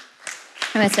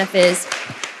 Where Steph is.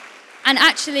 And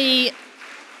actually,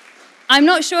 I'm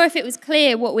not sure if it was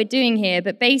clear what we're doing here,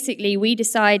 but basically we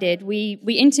decided, we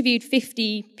interviewed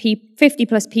 50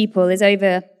 plus people. There's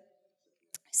over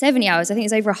 70 hours. I think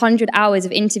it's over 100 hours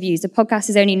of interviews. The podcast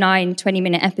is only 9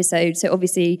 20-minute episodes, so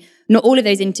obviously not all of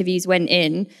those interviews went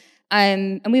in.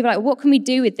 And we were like, what can we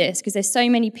do with this? Because there's so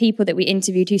many people that we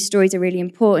interviewed whose stories are really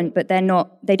important, but they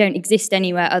don't exist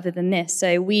anywhere other than this.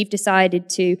 So we've decided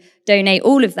to donate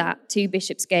all of that to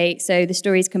Bishopsgate. So the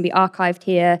stories can be archived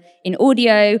here in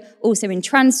audio, also in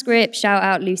transcript. Shout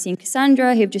out Lucy and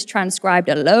Cassandra, who've just transcribed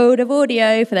a load of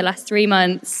audio for the last 3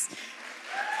 months.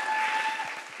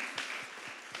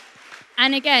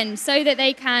 And again, so that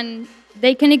they can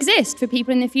exist for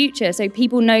people in the future. So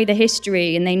people know the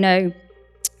history and they know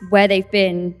where they've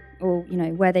been, or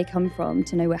where they come from,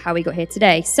 to know how we got here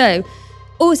today. So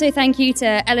also thank you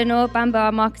to Eleanor Bamba,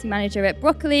 our marketing manager at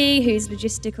Broccoli, whose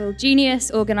logistical genius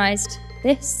organised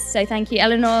this. So thank you,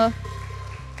 Eleanor.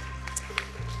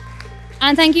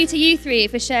 And thank you to you three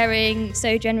for sharing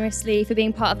so generously, for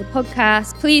being part of the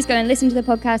podcast. Please go and listen to the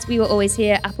podcast. We were always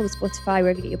here, Apple, Spotify,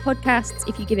 wherever you get your podcasts.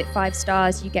 If you give it 5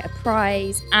 stars, you get a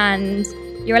prize and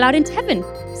you're allowed into heaven.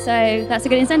 So that's a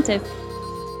good incentive.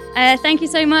 Thank you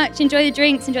so much. Enjoy the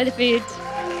drinks, enjoy the food.